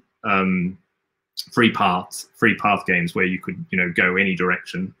free path games where you could go any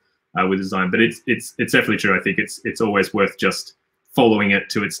direction with design. But it's definitely true. I think it's always worth just following it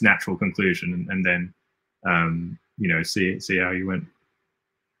to its natural conclusion, and then see how you went.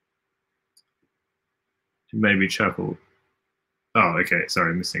 It made me chuckle. Oh, okay.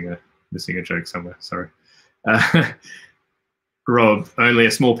 Sorry, missing a joke somewhere. Sorry. Rob, only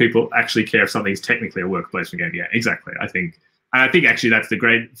a small people actually care if something's technically a worker placement game. Yeah, exactly. I think actually that's the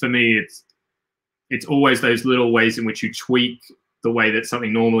great, for me, it's always those little ways in which you tweak the way that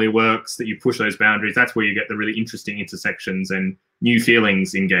something normally works, that you push those boundaries. That's where you get the really interesting intersections and new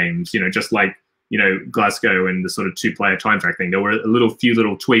feelings in games. Just like Glasgow and the sort of 2-player time track thing. There were few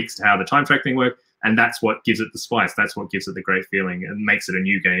little tweaks to how the time track thing worked, and that's what gives it the spice. That's what gives it the great feeling and makes it a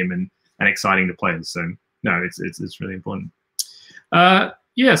new game and exciting to play. So no, it's really important.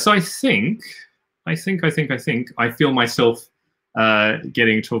 Yeah, so I think I feel myself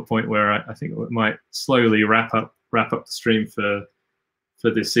getting to a point where I think it might slowly wrap up the stream for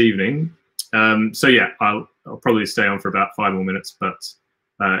this evening. So yeah, I'll probably stay on for about 5 more minutes, but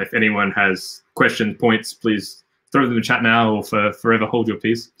if anyone has questions, points, please throw them in the chat now, or forever hold your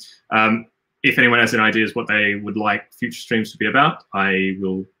peace. If anyone has any ideas what they would like future streams to be about, I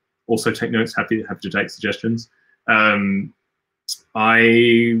will also take notes. Happy to take suggestions.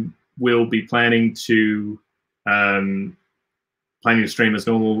 I will be planning to stream as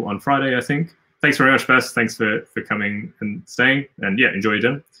normal on Friday, I think. Thanks very much, Bess. Thanks for coming and staying. And yeah, enjoy your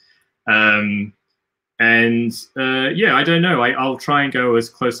dinner. Yeah, I don't know. I'll try and go as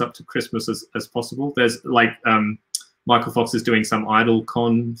close up to Christmas as possible. There's like Michael Fox is doing some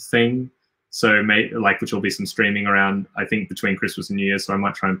IdleCon thing, so which will be some streaming around, I think, between Christmas and New Year. So I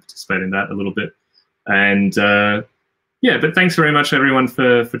might try and participate in that a little bit. And yeah, but thanks very much everyone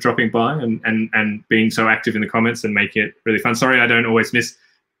for dropping by and being so active in the comments and make it really fun. Sorry, I don't always miss.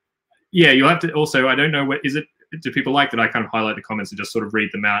 Yeah, you'll have to also, I don't know, do people like that I kind of highlight the comments and just sort of read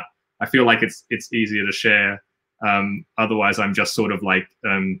them out? I feel like it's easier to share. Otherwise, I'm just sort of like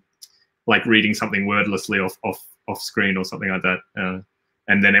reading something wordlessly off screen or something like that,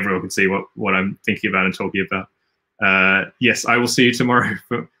 and then everyone can see what I'm thinking about and talking about. Yes, I will see you tomorrow.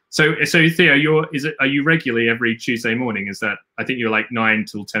 So Theo, are you regularly every Tuesday morning? Is that, I think you're like 9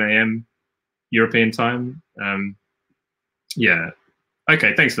 till 10 a.m. European time? Yeah.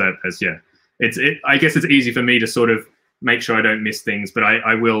 Okay, thanks for that, Pez. Yeah, I guess it's easy for me to sort of make sure I don't miss things, but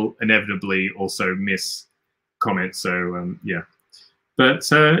I will inevitably also miss comments. So yeah, but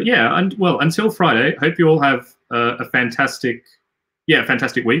yeah, and well, until Friday, hope you all have a fantastic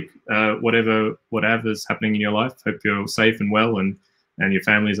week. Whatever's happening in your life, hope you're safe and well, and your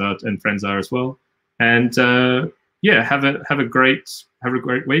families are and friends are as well. And yeah, have a great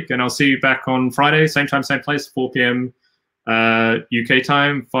week, and I'll see you back on Friday, same time, same place, 4 p.m. UK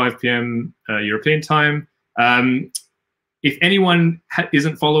time, 5 p.m. European time. If anyone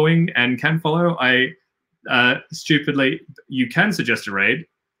isn't following and can follow, stupidly, you can suggest a raid.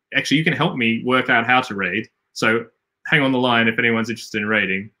 Actually, you can help me work out how to raid. So hang on the line if anyone's interested in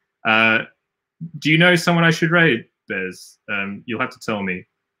raiding. Do you know someone I should raid, Bez? You'll have to tell me,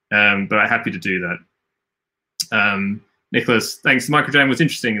 but I'm happy to do that. Nicholas, thanks. The Microjam was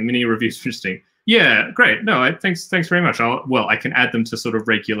interesting and mini reviews were interesting. Yeah, great. No, thanks very much. I can add them to sort of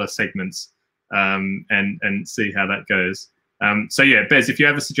regular segments and see how that goes. So yeah, Bez, if you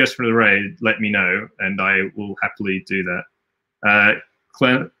have a suggestion for the raid, let me know, and I will happily do that.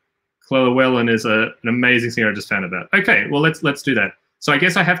 Llewellyn is an amazing singer I just found about. Okay, well let's do that. So I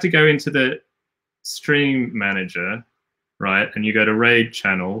guess I have to go into the stream manager, right? And you go to raid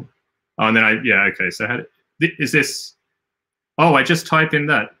channel. Oh, and then okay. So is this? Oh, I just type in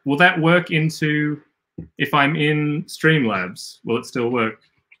that. Will that work into, if I'm in Streamlabs, will it still work?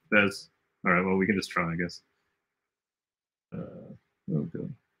 All right, well, we can just try, I guess. Oh,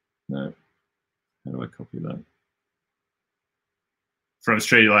 good. No. How do I copy that? From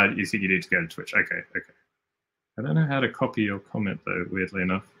Streamlabs, you think you need to go to Twitch. Okay, okay. I don't know how to copy your comment though, weirdly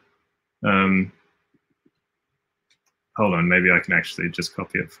enough. Hold on, maybe I can actually just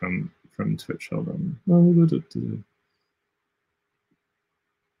copy it from Twitch. Hold on. I wonder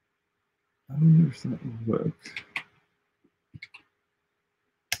if that will work.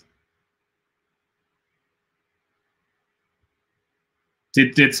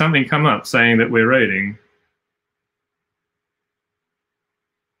 Did something come up saying that we're raiding?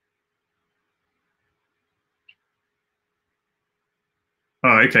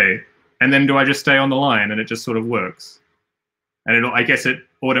 Oh, okay. And then do I just stay on the line and it just sort of works? And I guess it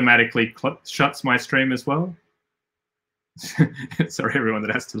automatically shuts my stream as well. Sorry, everyone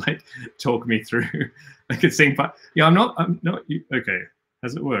that has to like talk me through. I could sing, but yeah, I'm not. Okay,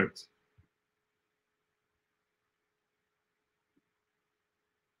 has it worked?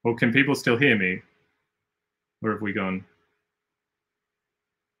 Or can people still hear me? Where have we gone?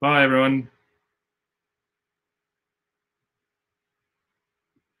 Bye, everyone.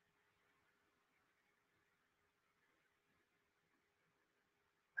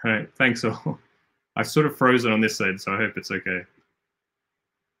 All right, thanks all. I've sort of frozen on this side, so I hope it's okay.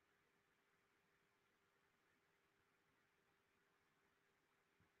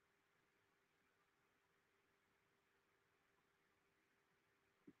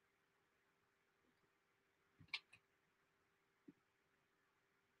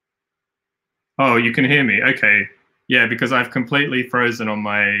 Oh, you can hear me. Okay. Yeah, because I've completely frozen on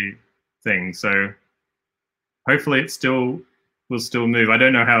my thing. So hopefully it will still move. I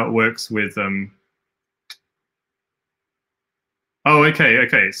don't know how it works with Oh, okay,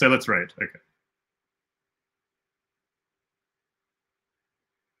 okay. So let's raid. Okay.